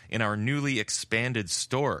merchandise in our newly expanded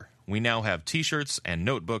store. We now have t-shirts and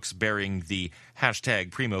notebooks bearing the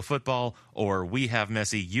hashtag Primo Football or We Have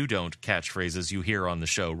Messi, You Don't catchphrases you hear on the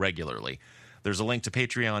show regularly. There's a link to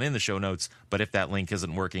Patreon in the show notes, but if that link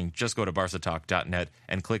isn't working, just go to barcatalk.net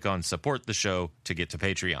and click on Support the Show to get to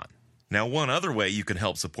Patreon. Now, one other way you can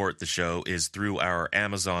help support the show is through our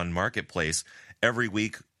Amazon Marketplace. Every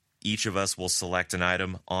week, each of us will select an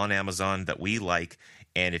item on Amazon that we like,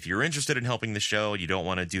 and if you're interested in helping the show, you don't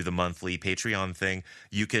want to do the monthly Patreon thing,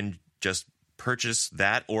 you can just purchase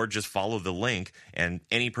that or just follow the link, and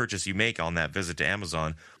any purchase you make on that visit to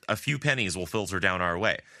Amazon, a few pennies will filter down our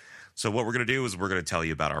way. So what we're going to do is we're going to tell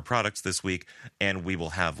you about our products this week, and we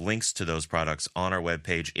will have links to those products on our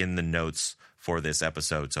webpage in the notes for this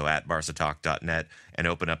episode. So at barcatalk.net and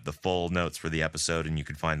open up the full notes for the episode, and you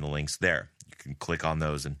can find the links there. You can click on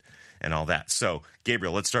those and all that. So,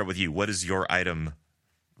 Gabriel, let's start with you. What is your item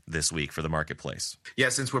this week for the marketplace? Yeah,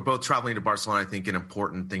 since we're both traveling to Barcelona, I think an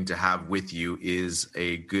important thing to have with you is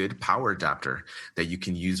a good power adapter that you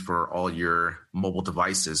can use for all your mobile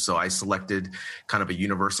devices. So I selected kind of a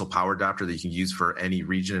universal power adapter that you can use for any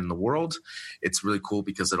region in the world. It's really cool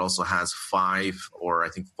because it also has 4 or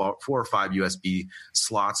 5 USB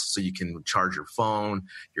slots, so you can charge your phone,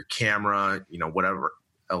 your camera, whatever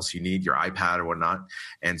else you need, your iPad or whatnot.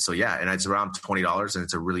 And so, yeah, and it's around $20, and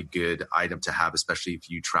it's a really good item to have, especially if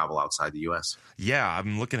you travel outside the U.S. Yeah,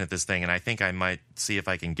 I'm looking at this thing, and I think I might see if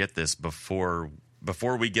I can get this before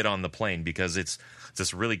we get on the plane, because it's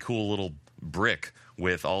this really cool little brick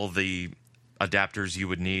with all the adapters you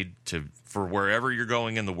would need for wherever you're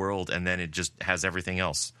going in the world, and then it just has everything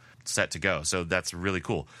else set to go. So that's really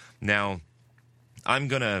cool. Now, I'm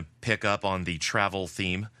going to pick up on the travel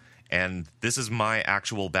theme. And this is my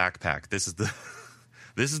actual backpack. This is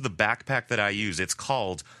the backpack that I use. It's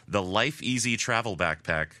called the Life Easy Travel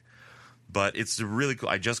Backpack, but it's really cool.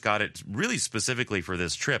 I just got it really specifically for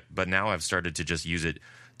this trip, but now I've started to just use it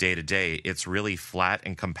day to day. It's really flat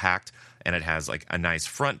and compact, and it has like a nice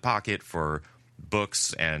front pocket for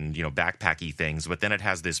books and, backpacky things, but then it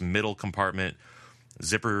has this middle compartment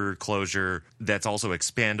zipper closure that's also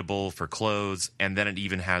expandable for clothes, and then it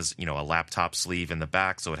even has a laptop sleeve in the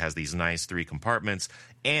back, so it has these nice 3 compartments,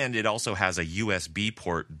 and it also has a USB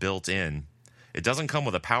port built in. It doesn't come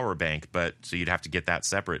with a power bank, so you'd have to get that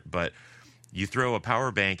separate, but you throw a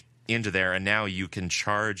power bank into there, and now you can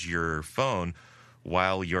charge your phone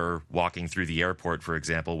while you're walking through the airport, for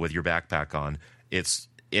example, with your backpack on. It's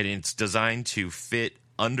designed to fit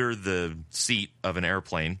under the seat of an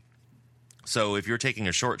airplane. So if you're taking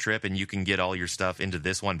a short trip and you can get all your stuff into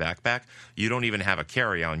this one backpack, you don't even have a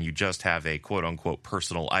carry-on. You just have a quote-unquote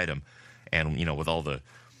personal item. And, with all the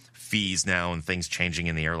fees now and things changing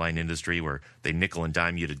in the airline industry where they nickel and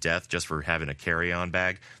dime you to death just for having a carry-on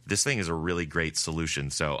bag, this thing is a really great solution.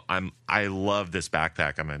 So I love this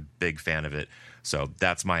backpack. I'm a big fan of it. So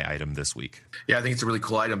that's my item this week. Yeah, I think it's a really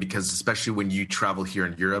cool item because especially when you travel here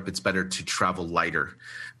in Europe, it's better to travel lighter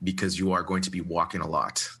because you are going to be walking a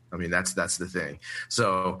lot. I mean, that's the thing.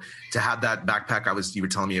 So to have that backpack, you were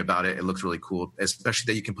telling me about it. It looks really cool,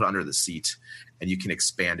 especially that you can put under the seat and you can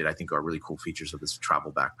expand it. I think are really cool features of this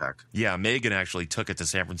travel backpack. Yeah, Megan actually took it to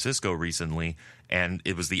San Francisco recently, and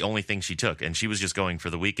it was the only thing she took. And she was just going for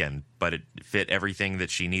the weekend, but it fit everything that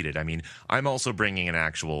she needed. I mean, I'm also bringing an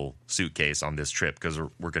actual suitcase on this trip because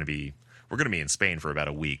we're going to be in Spain for about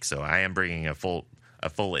a week. So I am bringing a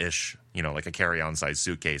full-ish, like a carry-on size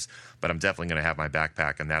suitcase, but I'm definitely going to have my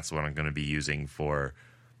backpack, and that's what I'm going to be using for,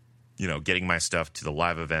 getting my stuff to the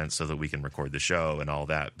live event so that we can record the show and all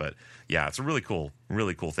that. But yeah, it's a really cool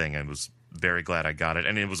thing. I was very glad I got it,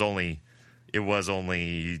 and it was only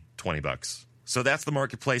 $20. So that's the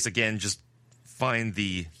marketplace. Again, just find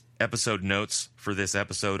the episode notes for this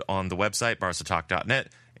episode on the website, barcatalk.net.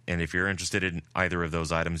 And if you're interested in either of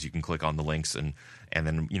those items, you can click on the links, and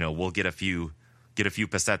then we'll get a few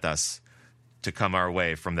pesetas to come our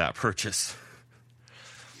way from that purchase.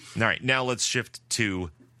 All right, now let's shift to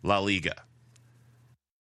La Liga.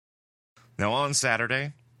 Now on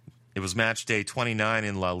Saturday, it was match day 29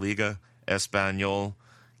 in La Liga. Espanyol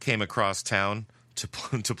came across town to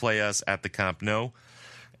play us at the Camp Nou.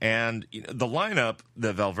 And the lineup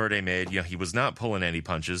that Valverde made, he was not pulling any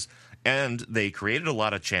punches. And they created a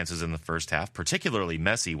lot of chances in the first half. Particularly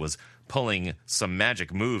Messi was pulling some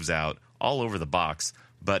magic moves out all over the box,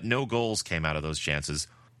 but no goals came out of those chances.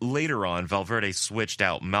 Later on, Valverde switched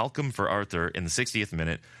out Malcolm for Arthur in the 60th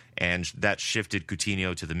minute, and that shifted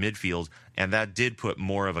Coutinho to the midfield, and that did put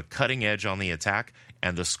more of a cutting edge on the attack,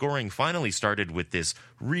 and the scoring finally started with this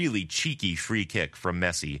really cheeky free kick from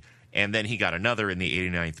Messi, and then he got another in the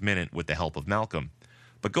 89th minute with the help of Malcolm.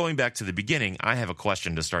 But going back to the beginning, I have a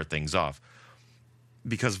question to start things off.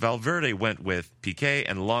 Because Valverde went with Piqué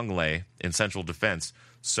and Longley in central defense,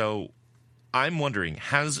 so I'm wondering,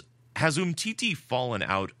 has Umtiti fallen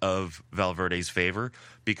out of Valverde's favor?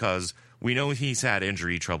 Because we know he's had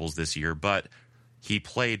injury troubles this year, but he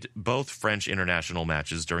played both French international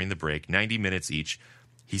matches during the break, 90 minutes each.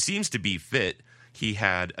 He seems to be fit. He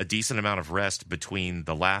had a decent amount of rest between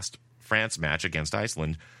the last France match against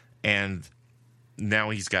Iceland, and now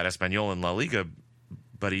he's got Espanyol in La Liga,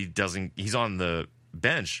 but he's on the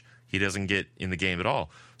bench. He doesn't get in the game at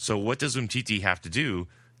all. So what does Umtiti have to do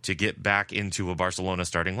to get back into a Barcelona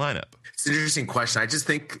starting lineup? It's an interesting question. I just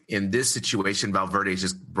think in this situation, Valverde is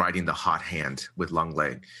just riding the hot hand with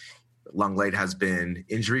Longley. Longley has been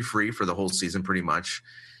injury-free for the whole season pretty much.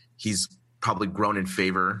 He's probably grown in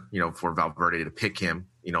favor, for Valverde to pick him,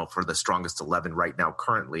 for the strongest 11 right now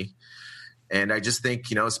currently. And I just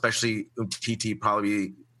think, especially Umtiti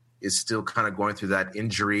probably is still kind of going through that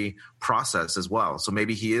injury process as well. So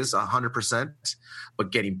maybe he is 100%,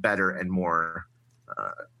 but getting better and more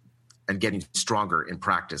and getting stronger in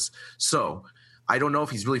practice. So I don't know if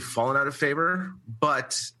he's really fallen out of favor,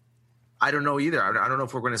 but I don't know either. I don't know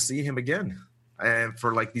if we're going to see him again and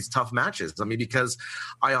for like these tough matches. I mean, because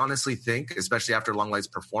I honestly think, especially after Longley's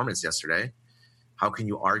performance yesterday, how can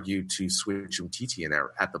you argue to switch Umtiti in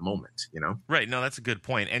there at the moment, Right. No, that's a good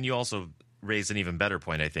point. And you also raised an even better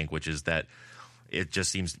point, I think, which is that it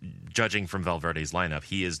just seems, judging from Valverde's lineup,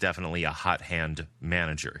 he is definitely a hot hand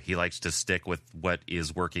manager. He likes to stick with what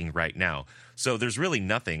is working right now. So there's really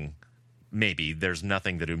nothing that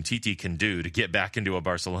Umtiti can do to get back into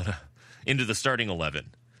into the starting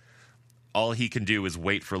 11. All he can do is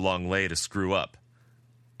wait for Longley to screw up.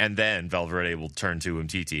 And then Valverde will turn to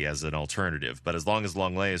Umtiti as an alternative. But as long as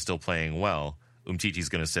Longley is still playing well, Umtiti's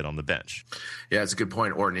going to sit on the bench. Yeah, it's a good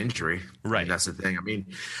point. Or an injury. Right. I mean, that's the thing. I mean,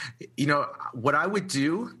 what I would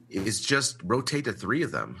do is just rotate the three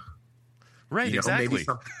of them. Right, exactly.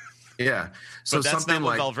 Yeah. So but that's something not what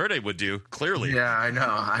like Valverde would do, clearly. Yeah, I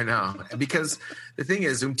know. Because the thing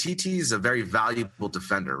is, Umtiti is a very valuable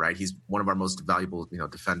defender, right? He's one of our most valuable,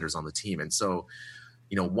 defenders on the team. And so,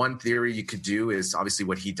 one theory you could do is obviously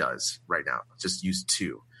what he does right now, just use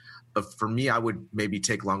two. But for me, I would maybe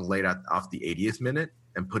take Longley off the 80th minute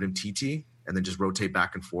and put Umtiti and then just rotate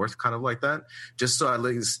back and forth kind of like that. Just so at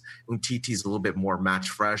least Umtiti's a little bit more match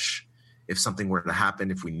fresh. If something were to happen,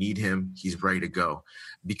 if we need him, he's ready to go.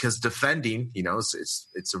 Because defending,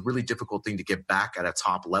 it's a really difficult thing to get back at a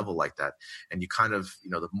top level like that. And you kind of,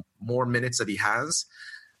 the more minutes that he has,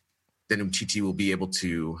 then Umtiti will be able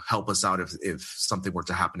to help us out if something were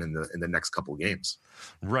to happen in the next couple of games.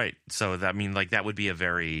 Right. So that would be a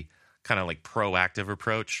very kind of like proactive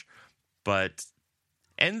approach.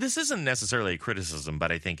 And this isn't necessarily a criticism,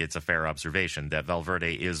 but I think it's a fair observation that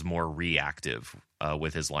Valverde is more reactive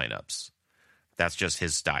with his lineups. That's just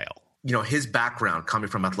his style. His background coming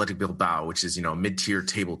from Athletic Bilbao, which is, a mid-tier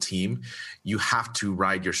table team, you have to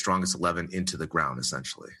ride your strongest 11 into the ground,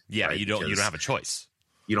 essentially. Yeah, right? you don't have a choice.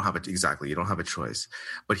 You don't have it. Exactly. You don't have a choice.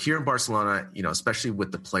 But here in Barcelona, especially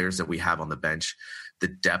with the players that we have on the bench, the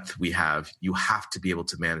depth we have, you have to be able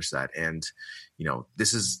to manage that. And,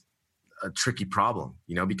 this is a tricky problem,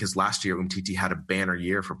 because last year Umtiti had a banner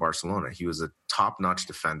year for Barcelona. He was a top-notch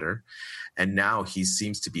defender, and now he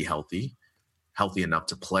seems to be healthy enough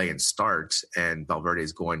to play and start, and Valverde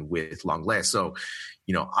is going with Longley. So,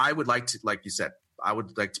 I would like to, like you said, I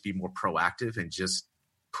would like to be more proactive and just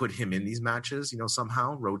put him in these matches,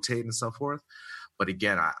 somehow rotate and so forth. But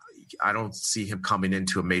again, I don't see him coming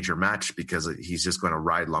into a major match because he's just going to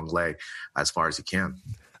ride Longley as far as he can.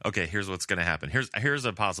 Okay, here's what's going to happen. Here's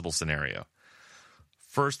a possible scenario.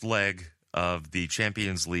 First leg of the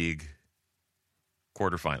Champions League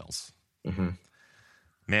quarterfinals. Mm-hmm.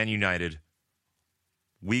 Man United,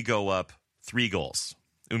 we go up 3 goals.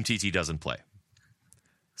 Umtiti doesn't play.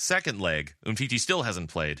 Second leg, Umtiti still hasn't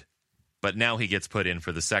played, but now he gets put in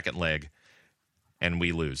for the second leg, and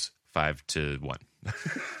we lose 5-1.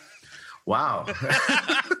 Wow.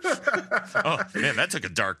 Oh, man, that took a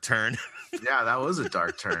dark turn. Yeah, that was a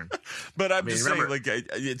dark turn. But I'm just saying,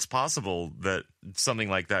 it's possible that something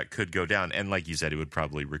like that could go down. And like you said, it would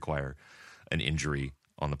probably require an injury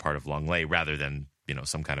on the part of Longley rather than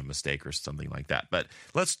some kind of mistake or something like that. But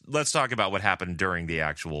let's talk about what happened during the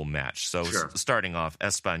actual match. So starting off,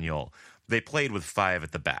 Espanyol, they played with 5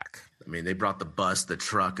 at the back. I mean, they brought the bus, the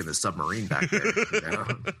truck, and the submarine back there.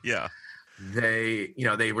 Yeah. They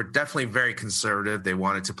were definitely very conservative. They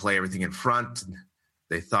wanted to play everything in front.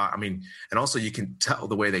 They thought, and also you can tell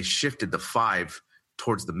the way they shifted the 5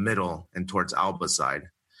 towards the middle and towards Alba's side,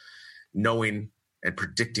 knowing and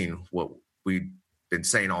predicting what we'd been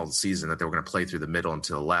saying all the season, that they were going to play through the middle and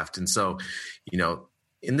to the left. And so,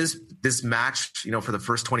 in this match, for the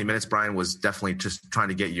first 20 minutes, Brian, was definitely just trying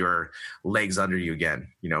to get your legs under you again,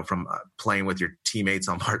 from playing with your teammates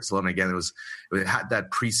on Barcelona again. It had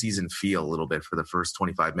that preseason feel a little bit for the first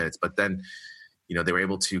 25 minutes, but then, they were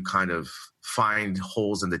able to kind of find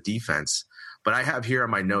holes in the defense. But I have here on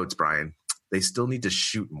my notes, Brian, they still need to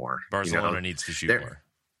shoot more. Barcelona needs to shoot more.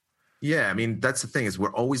 Yeah, that's the thing, is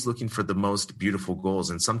we're always looking for the most beautiful goals.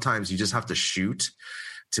 And sometimes you just have to shoot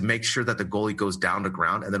to make sure that the goalie goes down to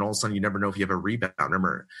ground. And then all of a sudden you never know if you have a rebound.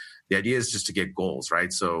 Remember, the idea is just to get goals,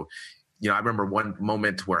 right? So, I remember one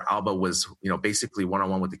moment where Alba was, basically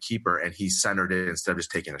one-on-one with the keeper, and he centered it instead of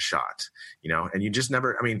just taking a shot, and you just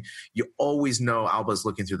never, you always know Alba's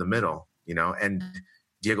looking through the middle, and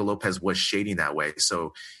Diego Lopez was shading that way.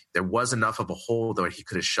 So there was enough of a hole though he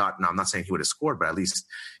could have shot. Now, I'm not saying he would have scored, but at least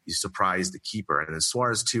he surprised the keeper. And then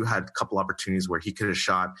Suarez too had a couple opportunities where he could have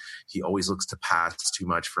shot. He always looks to pass too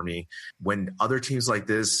much for me. When other teams like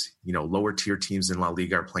this, lower tier teams in La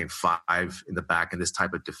Liga are playing 5 in the back in this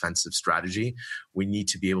type of defensive strategy, we need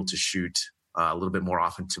to be able to shoot a little bit more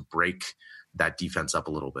often to break that defense up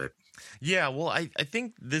a little bit. Yeah, well, I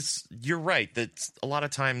think you're right, that a lot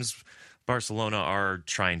of times Barcelona are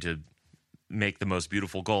trying to make the most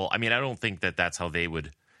beautiful goal. I don't think that that's how they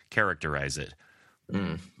would characterize it.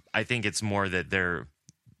 I think it's more that they're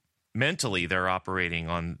operating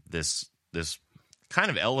on this kind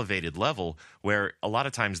of elevated level where a lot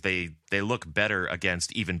of times they look better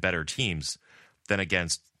against even better teams than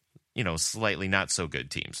against, slightly not so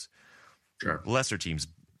good teams, lesser teams.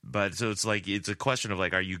 But so it's a question of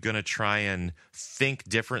are you going to try and think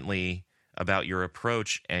differently about your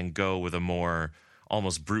approach and go with a more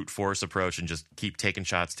almost brute force approach and just keep taking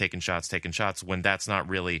shots when that's not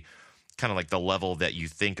really kind of the level that you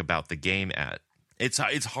think about the game at. It's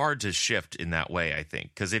hard to shift in that way, I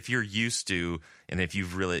think, because if you're used to, and if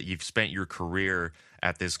you've spent your career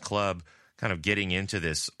at this club kind of getting into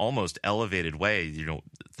this almost elevated way,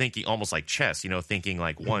 thinking almost like chess, thinking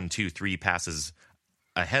 1, 2, 3 passes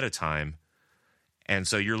ahead of time. And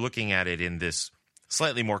so you're looking at it in this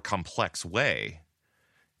slightly more complex way.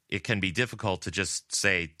 It can be difficult to just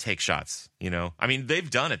say, take shots, they've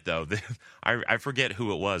done it though. I forget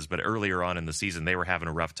who it was, but earlier on in the season, they were having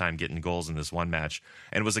a rough time getting goals in this one match,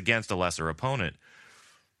 and it was against a lesser opponent.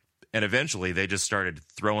 And eventually they just started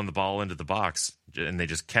throwing the ball into the box, and they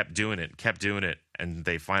just kept doing it, and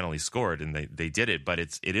they finally scored, and they did it. But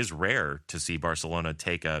it is rare to see Barcelona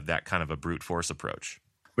take that kind of a brute force approach.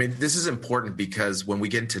 This is important because when we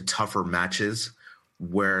get into tougher matches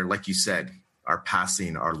where, like you said, our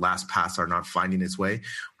last pass are not finding its way,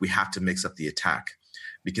 we have to mix up the attack.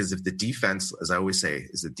 Because if the defense, as I always say,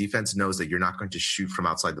 is the defense knows that you're not going to shoot from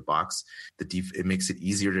outside the box, it makes it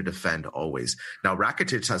easier to defend always. Now,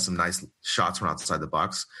 Rakitic has some nice shots from outside the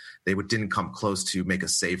box. They didn't come close to make a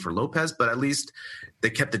save for Lopez, but at least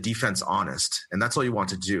they kept the defense honest. And that's all you want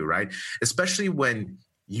to do, right? Especially when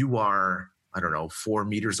you are, 4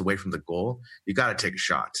 meters away from the goal, you got to take a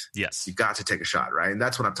shot. Yes. You got to take a shot, right? And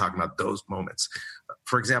that's what I'm talking about, those moments.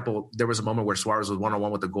 For example, there was a moment where Suarez was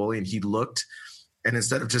one-on-one with the goalie, and he looked, and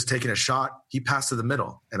instead of just taking a shot, he passed to the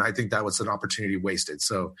middle. And I think that was an opportunity wasted.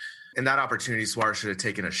 So in that opportunity, Suarez should have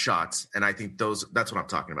taken a shot. And I think that's what I'm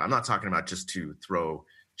talking about. I'm not talking about just to throw,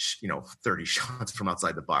 30 shots from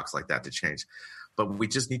outside the box like that to change. But we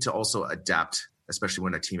just need to also adapt, especially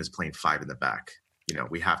when a team is playing 5 in the back.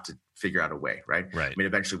 We have to figure out a way, right? Right.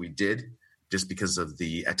 Eventually we did, just because of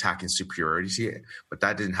the attacking superiority, but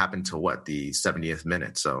that didn't happen till the 70th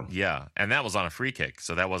minute. So yeah, and that was on a free kick,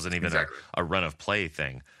 so that wasn't even a run of play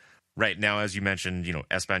thing. Right now, as you mentioned,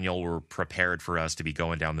 Espanyol were prepared for us to be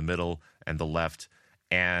going down the middle and the left,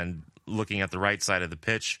 and looking at the right side of the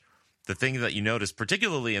pitch. The thing that you notice,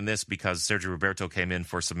 particularly in this, because Sergio Roberto came in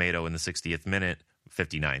for Semedo in the 60th minute,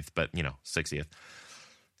 59th, but 60th,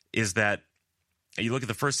 is that you look at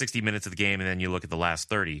the first 60 minutes of the game and then you look at the last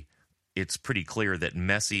 30. It's pretty clear that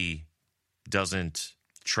Messi doesn't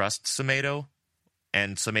trust Semedo,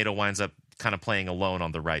 and Semedo winds up kind of playing alone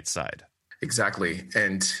on the right side. Exactly.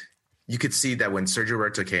 And you could see that when Sergio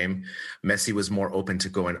Roberto came, Messi was more open to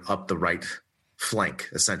going up the right flank,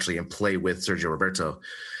 essentially, and play with Sergio Roberto.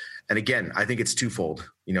 And again, I think it's twofold.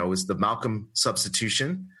 You know, it was the Malcolm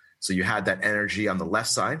substitution. So you had that energy on the left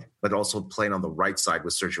side, but also playing on the right side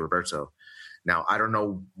with Sergio Roberto. Now, I don't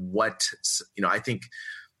know what, you know, I think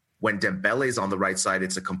when Dembele is on the right side,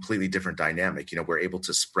 it's a completely different dynamic. You know, we're able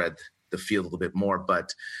to spread the field a little bit more,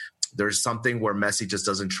 but there's something where Messi just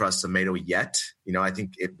doesn't trust Semedo yet. You know, I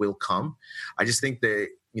think it will come. I just think that,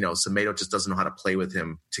 you know, Semedo just doesn't know how to play with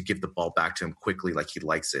him to give the ball back to him quickly like he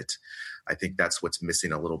likes it. I think that's what's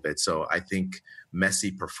missing a little bit. So I think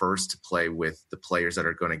Messi prefers to play with the players that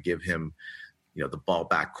are going to give him, you know, the ball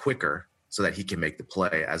back quicker so that he can make the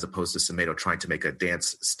play, as opposed to Semedo trying to make a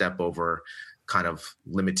dance step over, kind of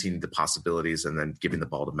limiting the possibilities and then giving the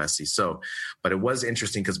ball to Messi. So, but it was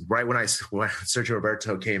interesting because right when Sergio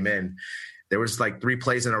Roberto came in, there was like 3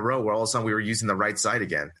 plays in a row where all of a sudden we were using the right side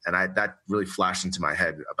again. And that really flashed into my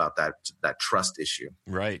head about that trust issue.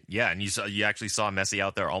 Right. Yeah. And you actually saw Messi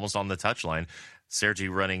out there almost on the touchline, Sergi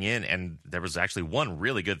running in, and there was actually one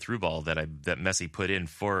really good through ball that Messi put in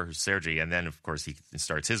for Sergi. And then of course he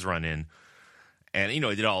starts his run in, and, you know,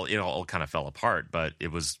 it all kind of fell apart, but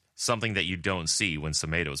it was something that you don't see when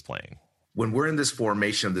Semedo's playing. When we're in this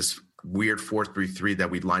formation of this weird 4-3-3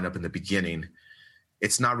 that we line up in the beginning,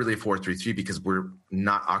 it's not really a 4-3-3 because we're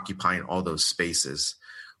not occupying all those spaces.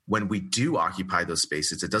 When we do occupy those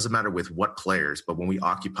spaces, it doesn't matter with what players, but when we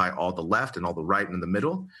occupy all the left and all the right and in the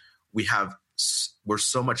middle, we're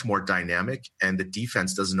so much more dynamic, and the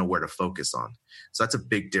defense doesn't know where to focus on. So that's a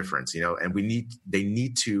big difference, you know, and they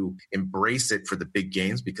need to embrace it for the big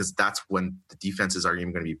games, because that's when the defenses are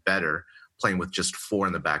even going to be better playing with just 4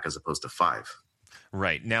 in the back as opposed to 5.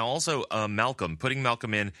 Right. Now, also, putting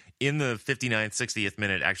Malcolm in the 59th, 60th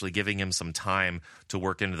minute, actually giving him some time to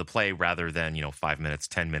work into the play rather than, 5 minutes,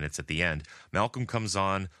 10 minutes at the end. Malcolm comes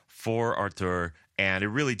on for Arthur, and it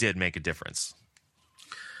really did make a difference.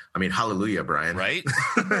 I mean, hallelujah, Brian. Right?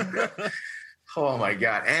 Oh, my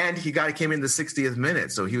God. And he came in the 60th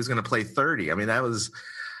minute, so he was going to play 30. I mean, that was,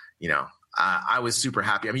 I was super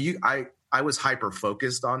happy. I mean, I was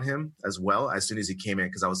hyper-focused on him as well as soon as he came in,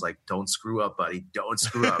 because I was like, don't screw up, buddy. Don't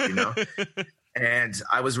screw up, And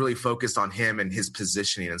I was really focused on him and his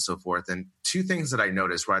positioning and so forth. And 2 things that I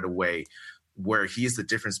noticed right away where he is the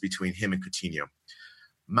difference between him and Coutinho.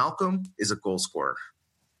 Malcolm is a goal scorer.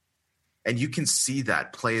 And you can see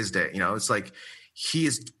that play his day. It's like he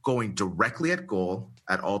is going directly at goal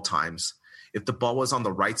at all times. If the ball was on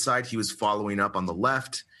the right side, he was following up on the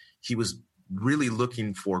left. He was really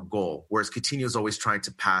looking for goal, whereas Coutinho is always trying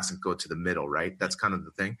to pass and go to the middle, right? That's kind of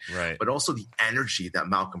the thing. Right. But also the energy that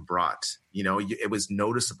Malcolm brought, it was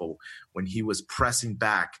noticeable when he was pressing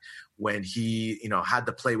back, when he, had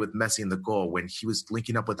the play with Messi in the goal, when he was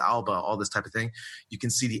linking up with Alba, all this type of thing. You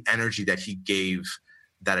can see the energy that he gave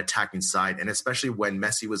that attacking side. And especially when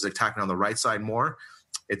Messi was attacking on the right side more,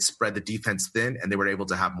 it spread the defense thin, and they were able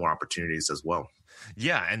to have more opportunities as well.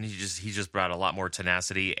 Yeah, and he just brought a lot more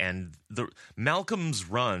tenacity, and Malcolm's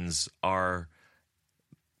runs are,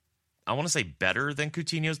 I want to say, better than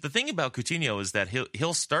Coutinho's. The thing about Coutinho is that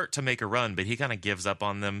he'll start to make a run, but he kind of gives up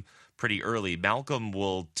on them pretty early. Malcolm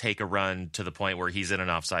will take a run to the point where he's in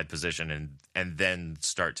an offside position and then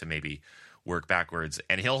start to maybe work backwards,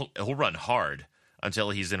 and he'll run hard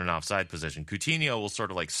until he's in an offside position. Coutinho will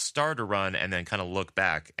sort of like start a run and then kind of look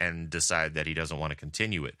back and decide that he doesn't want to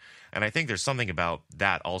continue it. And I think there's something about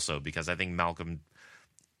that also, because I think Malcolm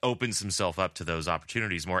opens himself up to those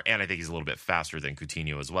opportunities more, and I think he's a little bit faster than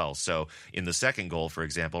Coutinho as well. So in the second goal, for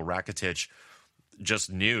example, Rakitic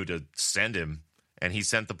just knew to send him, and he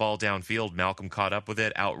sent the ball downfield. Malcolm caught up with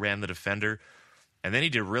it, outran the defender, and then he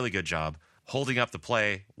did a really good job holding up the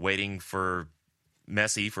play, waiting for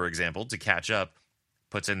Messi, for example, to catch up,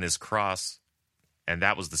 puts in this cross, and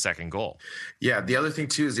that was the second goal. Yeah, the other thing,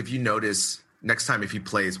 too, is if you notice, next time if he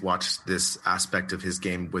plays, watch this aspect of his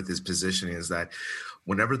game with his positioning, is that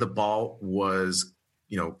whenever the ball was,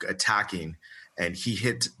 attacking and he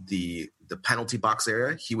hit the penalty box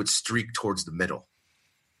area, he would streak towards the middle.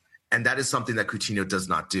 And that is something that Coutinho does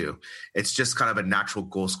not do. It's just kind of a natural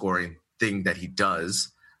goal-scoring thing that he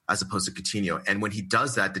does as opposed to Coutinho. And when he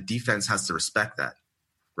does that, the defense has to respect that.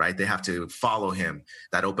 Right? They have to follow him.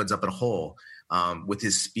 That opens up a hole. With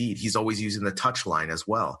his speed, he's always using the touch line as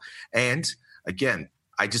well. And again,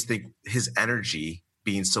 I just think his energy,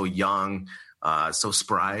 being so young, so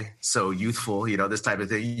spry, so youthful, this type of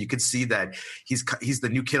thing, you could see that he's the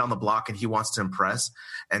new kid on the block and he wants to impress.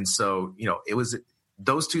 And so, it was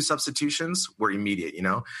those 2 substitutions were immediate.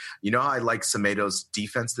 I like Semedo's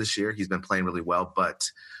defense this year. He's been playing really well. But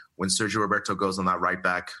when Sergio Roberto goes on that right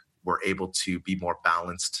back, we're able to be more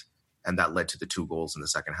balanced, and that led to the 2 goals in the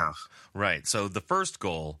second half. Right. So the first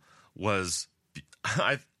goal was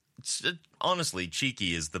honestly,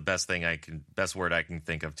 cheeky is the best word I can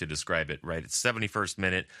think of to describe it, right? It's 71st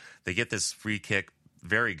minute. They get this free kick,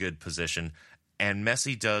 very good position, and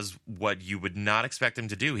Messi does what you would not expect him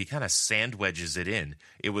to do. He kind of sand wedges it in.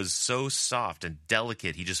 It was so soft and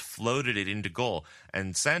delicate. He just floated it into goal,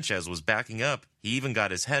 and Sanchez was backing up. He even got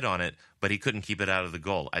his head on it, but he couldn't keep it out of the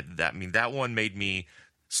goal. That one made me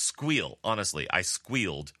squeal. Honestly, I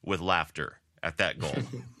squealed with laughter at that goal.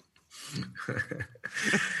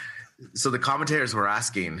 So the commentators were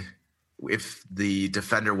asking if the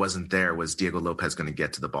defender wasn't there, was Diego Lopez going to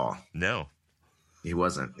get to the ball? No. He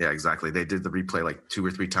wasn't. Yeah, exactly. They did the replay like 2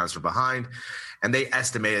 or 3 times from behind, and they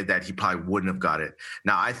estimated that he probably wouldn't have got it.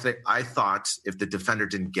 Now, I thought if the defender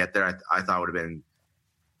didn't get there, I thought it would have been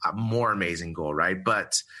a more amazing goal, right?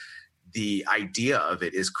 But the idea of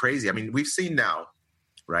it is crazy. I mean, we've seen now,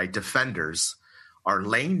 right? Defenders are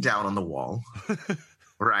laying down on the wall,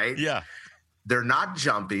 right? Yeah. They're not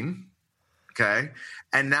jumping, okay?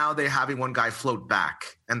 And now they're having one guy float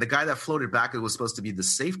back. And the guy that floated back, it was supposed to be the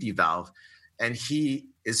safety valve. And he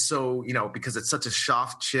is so, because it's such a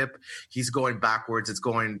soft chip, he's going backwards. It's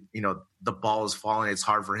going, the ball is falling. It's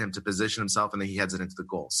hard for him to position himself, and then he heads it into the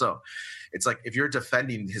goal. So it's like, if you're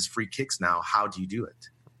defending his free kicks now, how do you do it?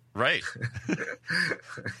 Right.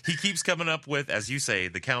 He keeps coming up with, as you say,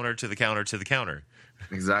 the counter to the counter to the counter.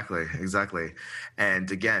 Exactly.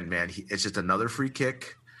 And again, man, it's just another free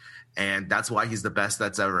kick. And that's why he's the best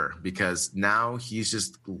that's ever, because now he's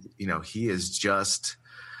just, he is just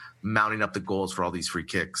mounting up the goals for all these free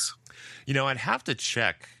kicks. I'd have to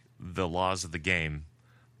check the laws of the game,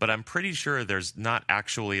 but I'm pretty sure there's not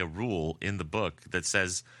actually a rule in the book that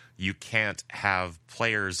says you can't have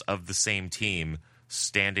players of the same team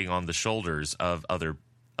standing on the shoulders of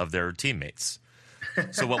their teammates.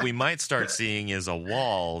 So what we might start seeing is a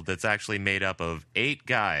wall that's actually made up of 8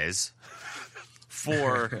 guys,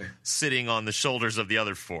 4 sitting on the shoulders of the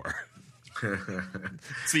other 4.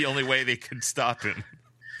 It's the only way they could stop him.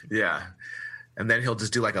 Yeah. And then he'll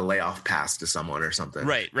just do like a layoff pass to someone or something.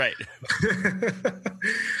 Right.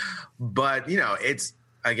 But, it's,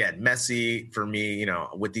 again, Messi, for me,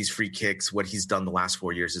 with these free kicks, what he's done the last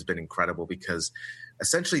 4 years has been incredible, because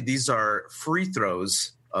essentially these are free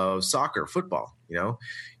throws of soccer, football.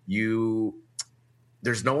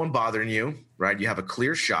 There's no one bothering you, right? You have a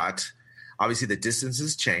clear shot. Obviously the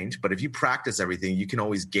distances change, but if you practice everything, you can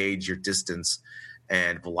always gauge your distance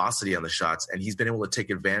and velocity on the shots. And he's been able to take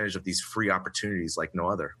advantage of these free opportunities like no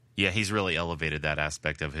other. Yeah, he's really elevated that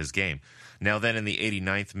aspect of his game. Now then, in the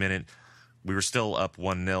 89th minute, we were still up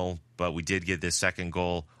 1-0, but we did get this second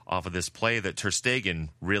goal off of this play that Ter Stegen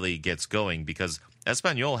really gets going, because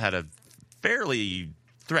Espanyol had a fairly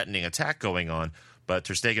threatening attack going on, but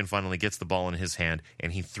Ter Stegen finally gets the ball in his hand,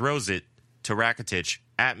 and he throws it to Rakitic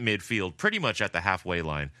at midfield, pretty much at the halfway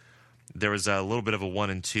line. There was a little bit of a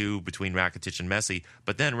 1-2 between Rakitic and Messi,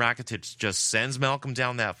 but then Rakitic just sends Malcolm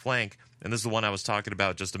down that flank, and this is the one I was talking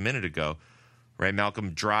about just a minute ago, right?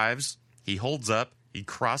 Malcolm drives, he holds up, he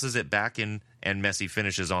crosses it back in, and Messi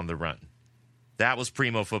finishes on the run. That was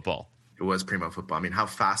primo football. It was primo football. I mean, how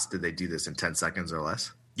fast did they do this? In 10 seconds or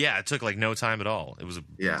less? Yeah, it took like no time at all. It was a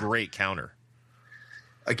great counter.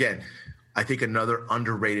 Again, I think another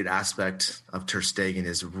underrated aspect of Ter Stegen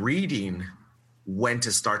is reading when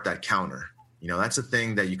to start that counter. That's a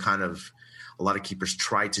thing that a lot of keepers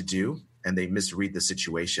try to do, and they misread the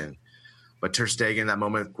situation. But Ter Stegen, that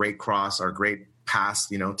moment, great cross or great pass,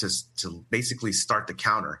 to basically start the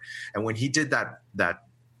counter. And when he did that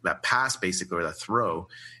pass, basically, or that throw,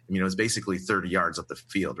 it was basically 30 yards up the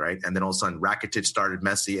field, right? And then all of a sudden, Rakitic started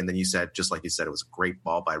Messi, and then just like you said, it was a great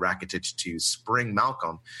ball by Rakitic to spring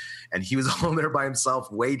Malcolm. And he was all there by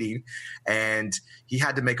himself waiting, and he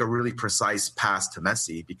had to make a really precise pass to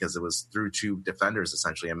Messi because it was through 2 defenders,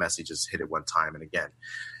 essentially, and Messi just hit it one time. And again,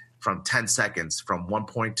 from 10 seconds, from one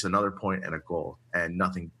point to another point and a goal, and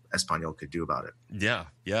nothing Espanyol could do about it.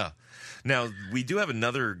 Yeah. Now, we do have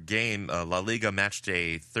another game, La Liga match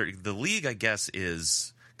day 30. The league, I guess,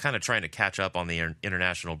 is kind of trying to catch up on the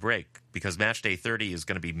international break, because match day 30 is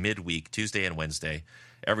going to be midweek, Tuesday and Wednesday.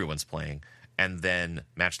 Everyone's playing. And then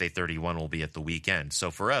match day 31 will be at the weekend. So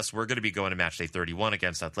for us, we're going to be going to match day 31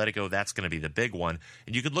 against Atletico. That's going to be the big one.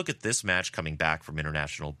 And you could look at this match coming back from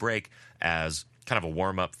international break as kind of a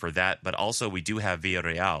warm-up for that. But also, we do have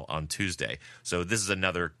Villarreal on Tuesday. So this is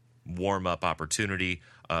another warm-up opportunity.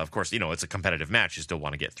 Of course, it's a competitive match. You still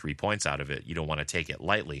want to get 3 points out of it. You don't want to take it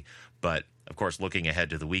lightly. But, of course, looking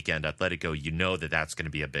ahead to the weekend, Atletico, that's going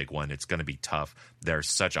to be a big one. It's going to be tough. They're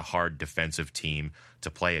such a hard defensive team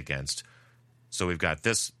to play against. So we've got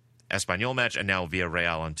this Espanyol match and now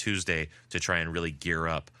Villarreal on Tuesday to try and really gear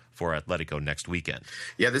up for Atletico next weekend.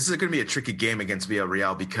 Yeah, this is going to be a tricky game against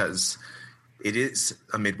Villarreal because it is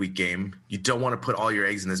a midweek game. You don't want to put all your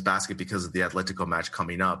eggs in this basket because of the Atletico match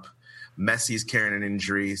coming up. Messi is carrying an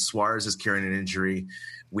injury. Suarez is carrying an injury.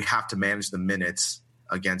 We have to manage the minutes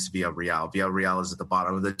against Villarreal. Villarreal is at the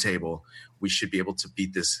bottom of the table. We should be able to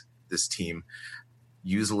beat this team.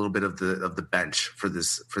 Use a little bit of the bench for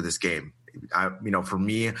this game. For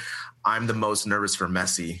me, I'm the most nervous for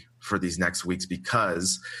Messi for these next weeks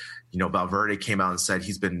because, Valverde came out and said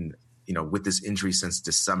he's been, with this injury since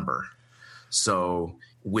December. So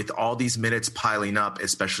with all these minutes piling up,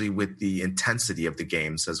 especially with the intensity of the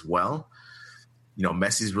games as well,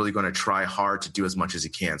 Messi's really going to try hard to do as much as he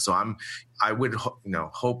can. So I would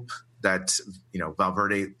hope that,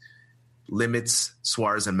 Valverde limits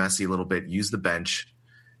Suarez and Messi a little bit, use the bench,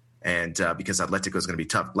 and because Atletico is going to be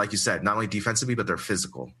tough. Like you said, not only defensively, but they're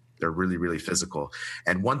physical. They're really, really physical.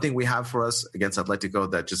 And one thing we have for us against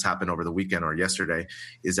Atletico that just happened over the weekend or yesterday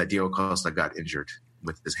is that Diego Costa got injured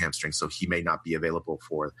with his hamstring. So he may not be available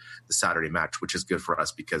for the Saturday match, which is good for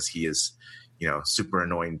us because he is, super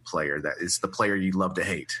annoying player. That is the player you love to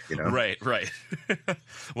hate, Right.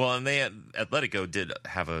 Well, and Atletico did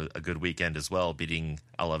have a good weekend as well, beating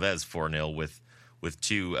Alaves 4-0 with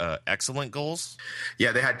two excellent goals.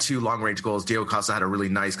 Yeah, they had two long-range goals. Diego Costa had a really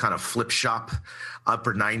nice kind of flip shot,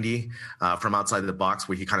 upper 90 from outside the box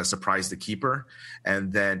where he kind of surprised the keeper.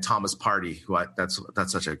 And then Thomas Partey,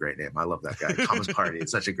 that's such a great name. I love that guy. Thomas Partey,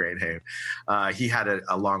 it's such a great name. He had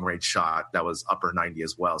a long-range shot that was upper 90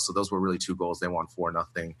 as well. So those were really two goals. They won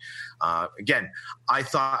 4-0. Again,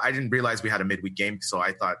 I didn't realize we had a midweek game, so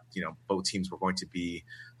I thought, both teams were going to be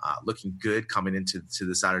looking good coming into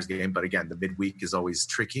the Saturday's game. But again, the midweek is always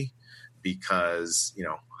tricky because,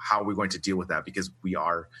 how are we going to deal with that? Because we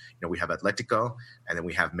have Atletico and then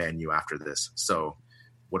we have Man U after this. So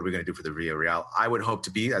what are we going to do for the Villarreal? I would hope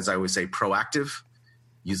to be, as I always say, proactive,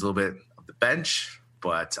 use a little bit of the bench,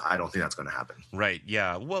 but I don't think that's going to happen. Right.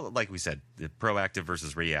 Yeah. Well, like we said, the proactive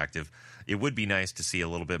versus reactive. It would be nice to see a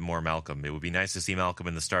little bit more Malcolm. It would be nice to see Malcolm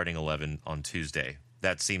in the starting 11 on Tuesday.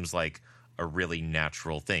 That seems like a really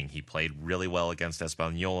natural thing. He played really well against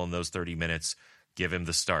Espanyol in those 30 minutes. Give him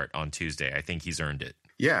the start on Tuesday. I think he's earned it.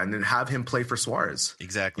 Yeah, and then have him play for Suarez.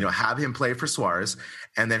 Exactly. Have him play for Suarez,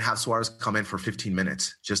 and then have Suarez come in for 15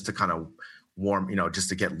 minutes just to kind of warm, just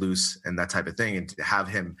to get loose and that type of thing, and to have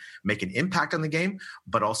him make an impact on the game,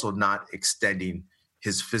 but also not extending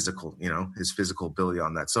his physical ability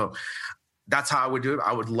on that. So that's how I would do it.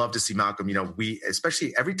 I would love to see Malcolm.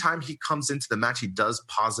 Especially every time he comes into the match, he does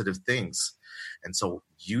positive things. And so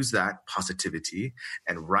use that positivity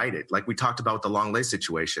and write it. Like we talked about with the Longley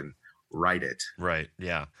situation, write it. Right.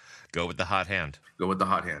 Yeah. Go with the hot hand. Go with the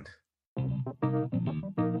hot hand.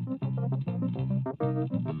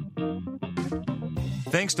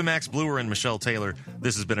 Thanks to Max Bluer and Michelle Taylor.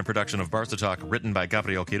 This has been a production of Barca Talk, written by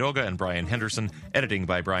Gabriel Quiroga and Brian Henderson, editing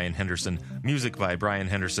by Brian Henderson, music by Brian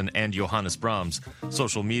Henderson and Johannes Brahms,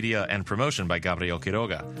 social media and promotion by Gabriel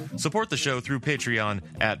Quiroga. Support the show through Patreon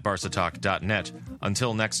at barcatalk.net.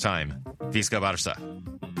 Until next time, Visca Barca.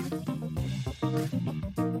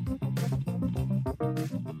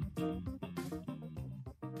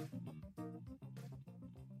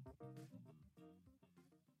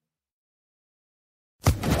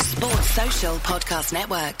 Social Podcast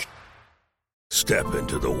Network. Step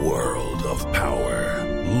into the world of power,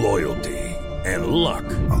 loyalty, and luck.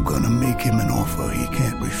 I'm gonna make him an offer he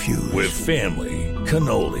can't refuse. With family,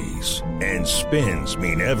 cannolis, and spins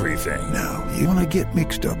mean everything. Now, you wanna get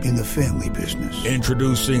mixed up in the family business.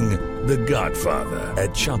 Introducing The Godfather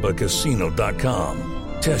at ChumbaCasino.com.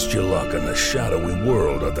 Test your luck in the shadowy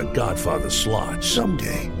world of The Godfather slot.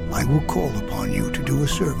 Someday, I will call upon you to do a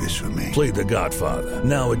service for me. Play The Godfather,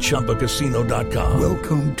 now at ChumbaCasino.com.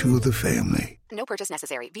 Welcome to the family. No purchase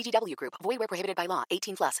necessary. VGW Group. Void where prohibited by law.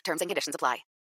 18+. Terms and conditions apply.